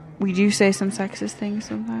do say some sexist things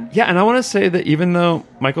sometimes. Yeah, and I want to say that even though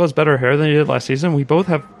Michael has better hair than he did last season,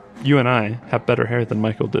 you and I have better hair than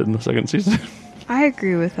Michael did in the second season. I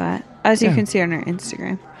agree with that, as you can see on our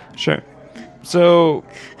Instagram. Sure. So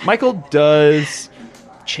Michael does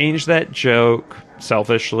change that joke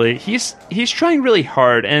selfishly. He's trying really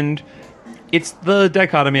hard, and it's the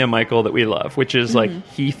dichotomy of Michael that we love, which is like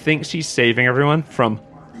he thinks he's saving everyone from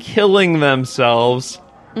killing themselves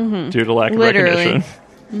due to lack of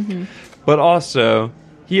recognition. But also,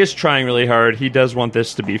 he is trying really hard. He does want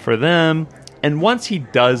this to be for them. And once he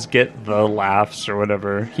does get the laughs or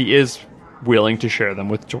whatever, he is willing to share them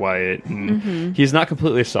with Dwight. And he's not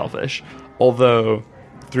completely selfish. Although,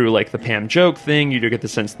 through like the Pam joke thing, you do get the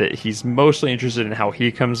sense that he's mostly interested in how he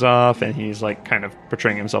comes off. And he's like kind of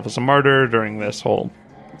portraying himself as a martyr during this whole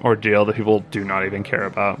ordeal that people do not even care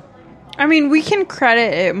about. I mean, we can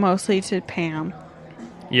credit it mostly to Pam.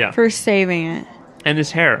 Yeah. For saving it. And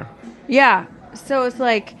his hair. Yeah. So it's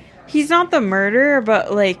like, he's not the murderer,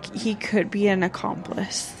 but like, he could be an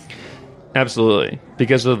accomplice. Absolutely.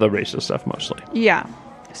 Because of the racist stuff mostly. Yeah.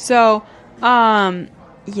 So,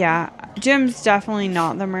 yeah. Jim's definitely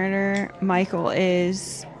not the murderer. Michael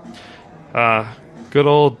is. Good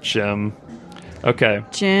old Jim. Okay.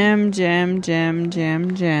 Jim.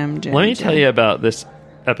 Let me tell you about this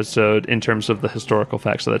episode in terms of the historical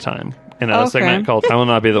facts of the time. In a segment called I Will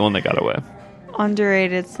Not Be the One That Got Away.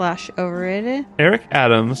 Underrated / overrated. Eric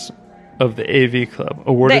Adams of the AV Club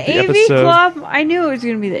awarded the AV episode... Club? I knew it was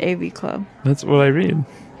going to be the AV Club. That's what I read.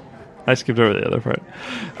 I skipped over the other part.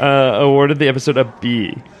 Awarded the episode a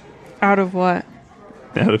B. Out of what?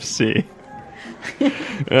 Out of C.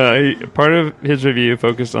 Part of his review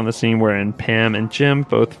focused on the scene wherein Pam and Jim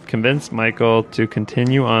both convinced Michael to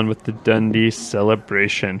continue on with the Dundies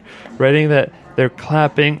celebration, writing that they're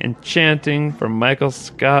clapping and chanting for Michael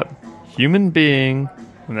Scott, human being,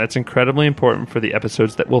 and that's incredibly important for the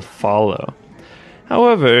episodes that will follow.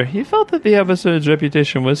 However, he felt that the episode's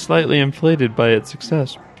reputation was slightly inflated by its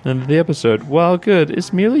success, and the episode, while good,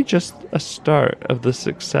 is merely just a start of the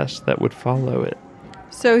success that would follow it.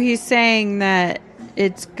 So he's saying that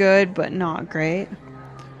it's good but not great?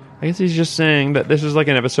 I guess he's just saying that this is like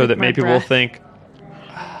an episode that made people think...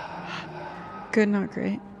 Good, not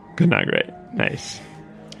great. Good, not great. Nice.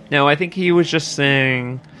 No, I think he was just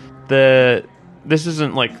saying that this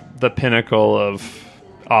isn't like the pinnacle of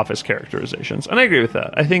Office characterizations. And I agree with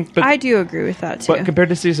that. I do agree with that too. But compared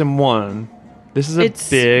to season 1, this is it's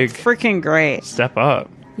big... freaking great. ...step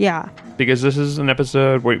up. Yeah. Because this is an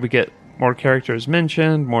episode where we get more characters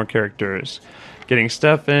mentioned, more characters getting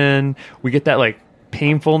stuff in. We get that like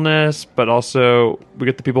painfulness, but also we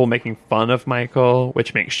get the people making fun of Michael,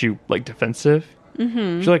 which makes you like defensive.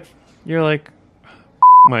 Mm-hmm. You're like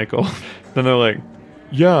Michael. Then they're like,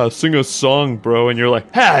 yeah, sing a song, bro. And you're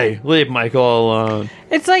like, hey, leave Michael alone.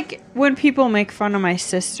 It's like when people make fun of my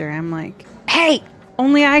sister. I'm like, hey,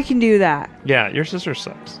 only I can do that. Yeah, your sister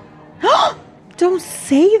sucks. Don't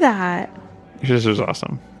say that. Your sister's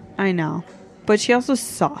awesome. I know. But she also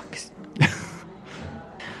sucks.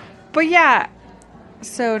 But yeah.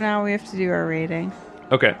 So now we have to do our rating.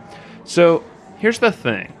 Okay. So here's the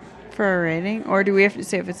thing. For our rating? Or do we have to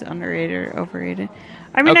say if it's underrated or overrated?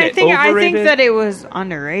 I mean, Okay, I think overrated. that it was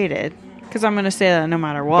underrated. Because I'm going to say that no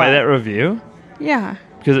matter what. By that review? Yeah.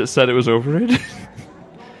 Because it said it was overrated?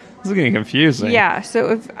 This is getting confusing. Yeah.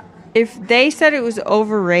 So if they said it was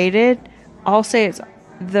overrated, I'll say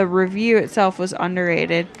the review itself was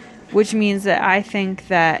underrated, which means that I think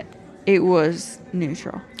that it was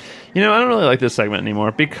neutral. You know, I don't really like this segment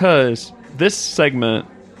anymore because this segment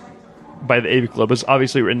by the AV Club was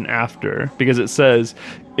obviously written after because it says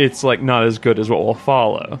it's like not as good as what will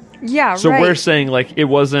follow. Yeah, so right. we're saying like it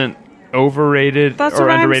wasn't overrated or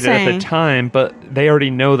underrated at the time, but they already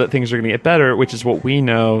know that things are going to get better, which is what we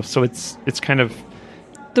know. So it's kind of...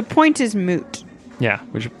 The point is moot. Yeah,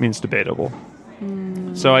 which means debatable.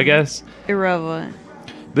 So I guess... Irrelevant.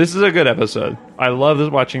 This is a good episode. I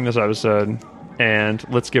love watching this episode. And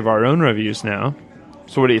let's give our own reviews now.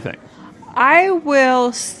 So what do you think? I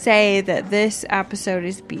will say that this episode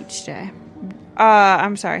is Beach Day.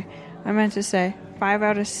 I'm sorry. I meant to say 5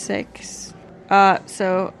 out of 6.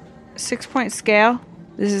 So 6-point scale.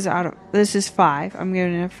 This is 5. I'm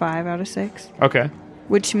giving it a 5 out of 6. Okay.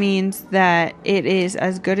 Which means that it is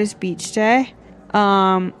as good as Beach Day.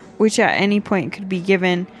 Which at any point could be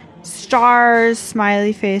given stars,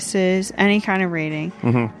 smiley faces, any kind of rating.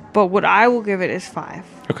 Mm-hmm. But what I will give it is 5.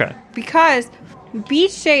 Okay. Because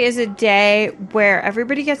Beach Day is a day where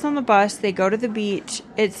everybody gets on the bus, they go to the beach.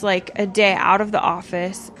 It's like a day out of the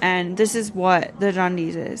office, and this is what the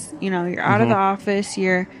Dundies is. You know, you're out of the office,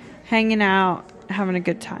 you're hanging out, having a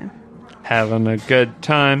good time. Having a good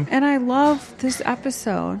time. And I love this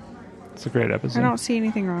episode. It's a great episode. I don't see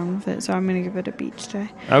anything wrong with it, so I'm going to give it a Beach Day.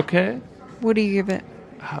 Okay. What do you give it?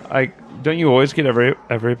 Don't you always get every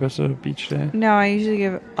episode of Beach Day? No, I usually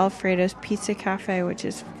give Alfredo's Pizza Cafe, which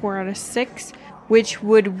is 4 out of 6, which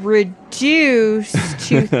would reduce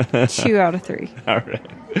to 2 out of 3. All right.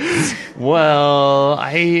 Well,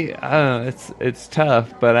 it's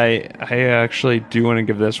tough, but I actually do want to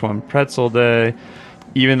give this one Pretzel Day,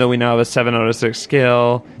 even though we now have a 7 out of 6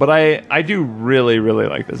 scale. But I do really, really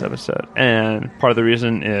like this episode, and part of the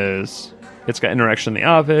reason is it's got interaction in the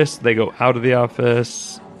office. They go out of the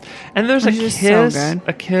office. And there's a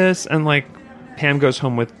kiss, and like Pam goes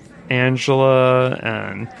home with Angela,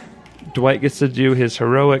 and Dwight gets to do his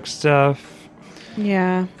heroic stuff.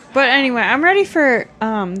 Yeah. But anyway, I'm ready for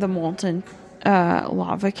the molten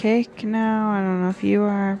lava cake now. I don't know if you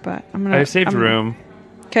are, but I saved room.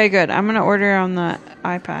 Okay, good. I'm going to order on the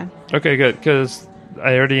iPad. Okay, good, because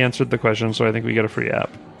I already answered the question, so I think we get a free app.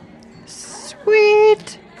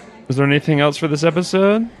 Sweet. Is there anything else for this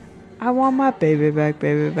episode? I want my baby back,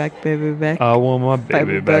 baby back, baby back. I want my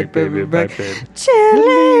baby back, baby back, baby.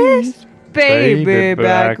 Chili's baby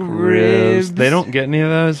back ribs. They don't get any of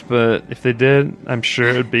those, but if they did, I'm sure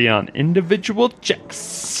it'd be on individual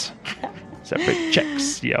checks. Separate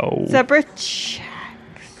checks, yo. Separate checks.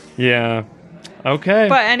 Yeah. Okay.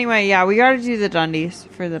 But anyway, yeah, we got to do the Dundies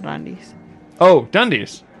for the Dundies. Oh,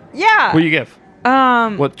 Dundies. Yeah. What do you give?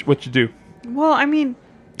 What you do? Well, I mean,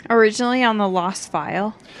 originally on the Lost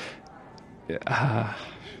File. I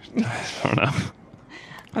don't know.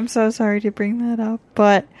 I'm so sorry to bring that up,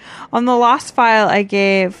 but on the Lost File, I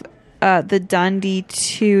gave the Dundie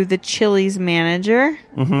to the Chili's manager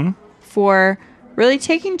for really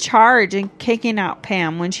taking charge and kicking out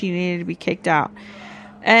Pam when she needed to be kicked out.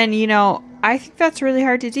 And, you know, I think that's really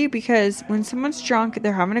hard to do because when someone's drunk,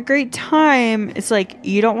 they're having a great time. It's like,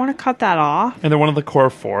 you don't want to cut that off. And they're one of the core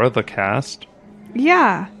 4 of the cast.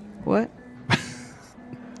 Yeah. What?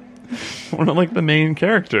 One of, like, the main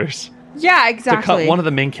characters. Yeah, exactly. To cut one of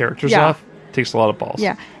the main characters off takes a lot of balls.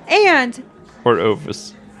 Yeah. And... Or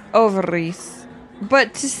ovaries.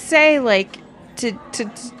 But to say, like, to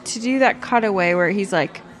do that cutaway where he's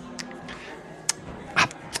like...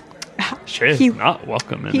 She is not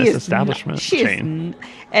welcome in this establishment chain.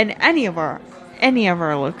 And any of our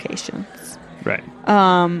locations. Right.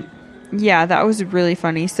 Yeah, that was really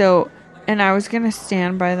funny. So... And I was going to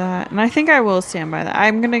stand by that. And I think I will stand by that.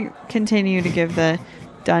 I'm going to continue to give the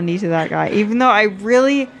Dundie to that guy. Even though I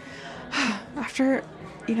really, after,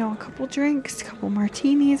 you know, a couple drinks, a couple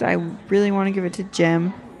martinis, I really want to give it to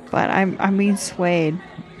Jim. But I'm being swayed.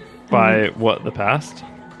 By what, the past?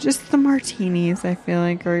 Just the martinis, I feel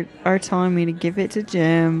like, are telling me to give it to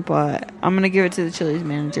Jim. But I'm going to give it to the Chili's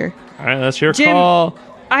manager. All right, that's your Jim, call.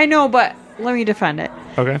 I know, but let me defend it.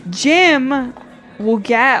 Okay. Jim... will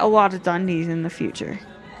get a lot of Dundies in the future.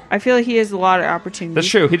 I feel like he has a lot of opportunities. That's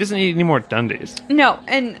true. He doesn't need any more Dundies. No,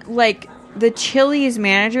 and like the Chili's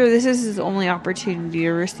manager, this is his only opportunity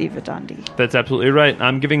to receive a Dundie. That's absolutely right.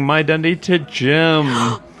 I'm giving my Dundie to Jim.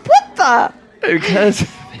 What the? Because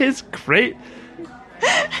he's great.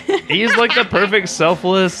 He's like the perfect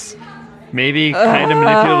selfless, maybe kind of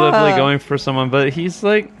manipulatively going for someone, but he's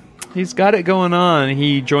like, he's got it going on.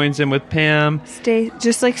 He joins in with Pam.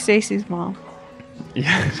 Just like Stacy's mom.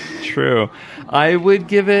 Yeah, true. I would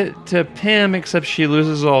give it to Pam, except she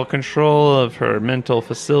loses all control of her mental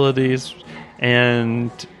facilities and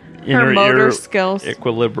her motor skills.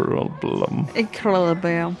 Equilibrium.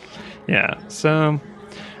 Yeah, so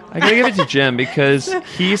I gotta give it to Jim because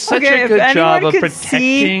he's such a good job of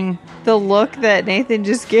protecting. The look that Nathan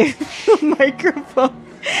just gave the microphone.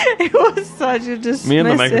 It was such a dismissive. Me and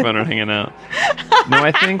the microphone are hanging out. No,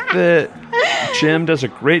 I think that Jim does a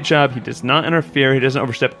great job. He does not interfere. He doesn't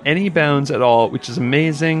overstep any bounds at all, which is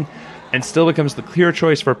amazing, and still becomes the clear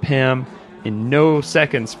choice for Pam in no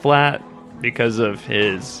seconds flat because of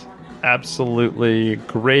his absolutely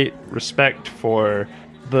great respect for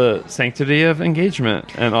the sanctity of engagement.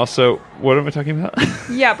 And also, what am I talking about?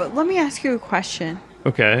 Yeah, but let me ask you a question.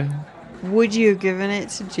 Okay. Would you have given it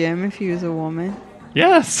to Jim if he was a woman?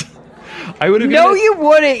 Yes. I would have No, you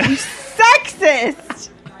wouldn't, you sexist!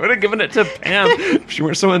 I would have given it to Pam if she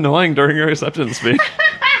weren't so annoying during her acceptance speech.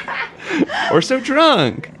 Or so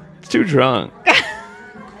drunk. It's too drunk.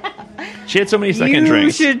 She had so many second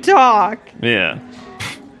drinks. You should talk. Yeah.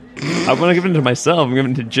 I want to give it to myself. I'm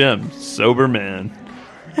giving it to Jim. Sober man.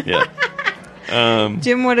 Yeah.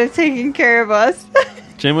 Jim would have taken care of us.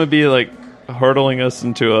 Jim would be like hurtling us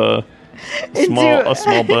into a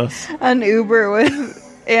small bus. An Uber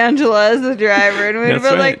with Angela as the driver, and we'd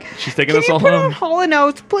be like, she's taking us all home. Can you put on Hall &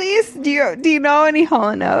 Oates, please? Do you know any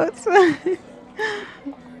Hall & Oates?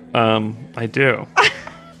 I do.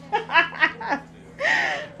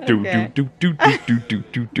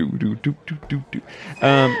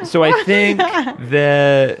 So I think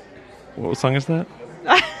that what song is that?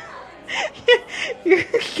 Your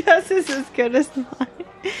guess is as good as mine.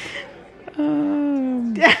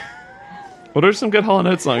 Well, there's some good Hall &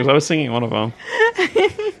 Oates songs. I was singing one of them.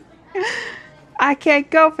 I can't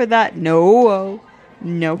go for that. No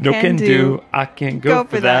can do. I can't go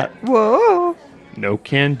for that. Whoa. No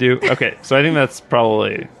can do. Okay, so I think that's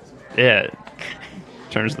probably it.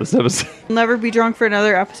 Turns this episode. I'll never be drunk for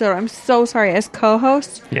another episode. I'm so sorry. As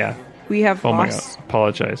co-host, yeah, we have my God.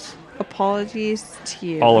 Apologize. Apologies to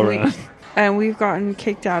you. All around. And we've gotten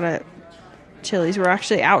kicked out at Chili's. We're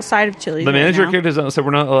actually outside of Chili's. The manager kicked us out and said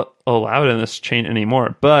we're not allowed in this chain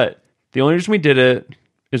anymore. But the only reason we did it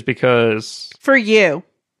is because... For you,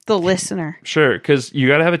 the listener. Sure, because you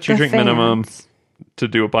got to have a 2-drink minimum to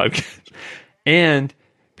do a podcast. And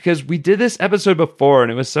because we did this episode before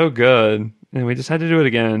and it was so good, and we just had to do it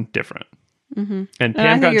again different. Mm-hmm. And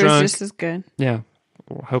Pam got drunk. It was just as good. Yeah,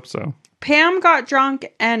 well, hope so. Pam got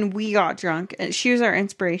drunk and we got drunk. She was our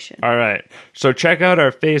inspiration. All right. So check out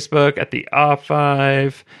our Facebook at the Off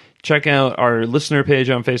 5. Check out our listener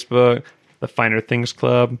page on Facebook, the Finer Things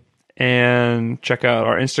Club. And check out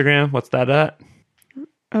our Instagram. What's that at?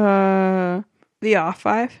 The Off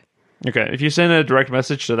 5. Okay, if you send a direct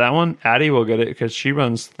message to that one, Addie will get it because she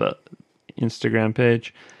runs the Instagram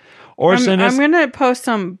page. Or I'm send us. going to post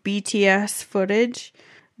some BTS footage,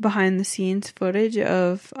 behind the scenes footage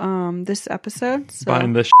of this episode. So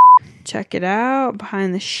behind the check it out.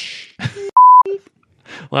 Behind the a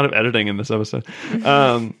lot of editing in this episode.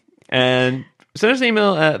 And send us an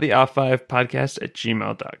email at the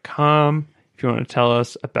off5podcast@gmail.com if you want to tell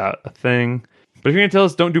us about a thing. But if you're going to tell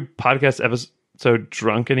us don't do podcast episode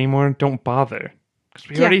drunk anymore, don't bother. Because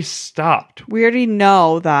we already stopped. We already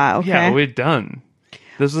know that, okay? Yeah, we're done.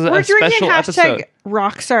 This is We're a special drinking episode.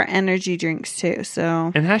 Rockstar energy drinks too,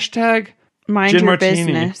 so. And hashtag mind gin your martini.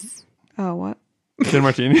 business. Oh, what? Gin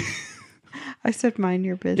martini. I said mind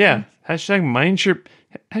your business. Yeah.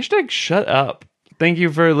 Hashtag shut up. Thank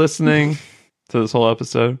you for listening to this whole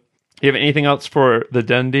episode. You have anything else for the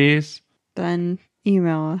Dundies? Then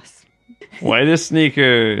email us. Whitest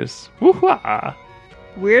sneakers. Woo-ha.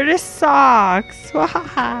 Weirdest socks. All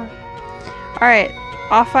right.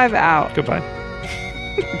 Off 5 out. Goodbye.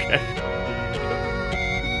 Okay.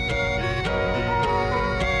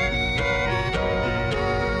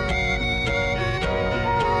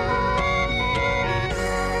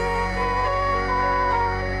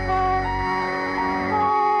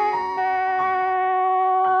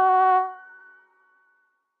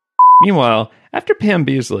 Meanwhile, after Pam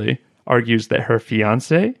Beasley argues that her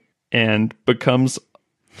fiance and becomes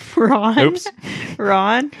Ron. Oops.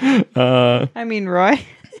 Ron. I mean Roy.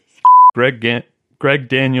 Greg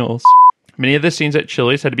Daniels. Many of the scenes at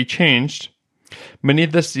Chili's had to be changed. Many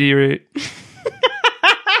of the series.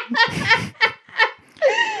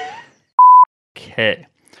 Okay.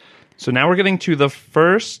 So now we're getting to the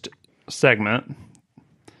first segment.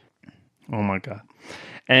 Oh my god.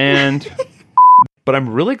 And but I'm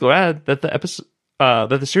really glad that the episode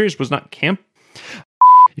that the series was not camp.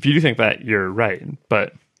 If you do think that, you're right.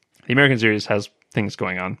 But the American series has things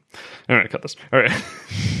going on. I'm going to cut this. All right.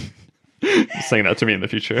 Saying that to me in the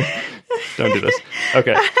future. Don't do this.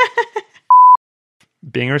 Okay.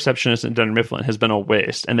 Being a receptionist in Dunder Mifflin has been a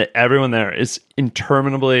waste, and that everyone there is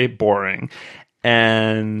interminably boring.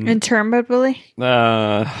 And Interminably?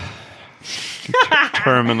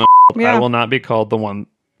 terminal. Yeah. I will not be called the one.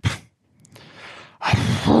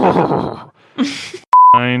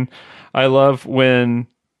 Fine. I love when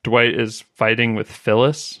Dwight is fighting with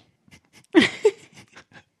Phyllis.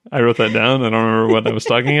 I wrote that down. I don't remember what I was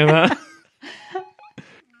talking about.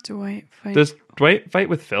 Does Dwight fight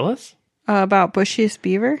with Phyllis? About Bushiest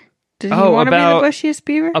Beaver? Did he want to be the Bushiest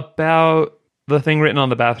Beaver? About the thing written on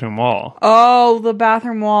the bathroom wall. Oh, the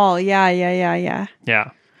bathroom wall. Yeah. Yeah.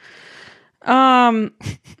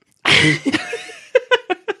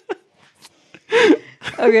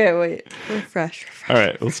 Okay, wait. Refresh. All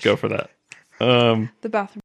right, let's go for that. The bathroom.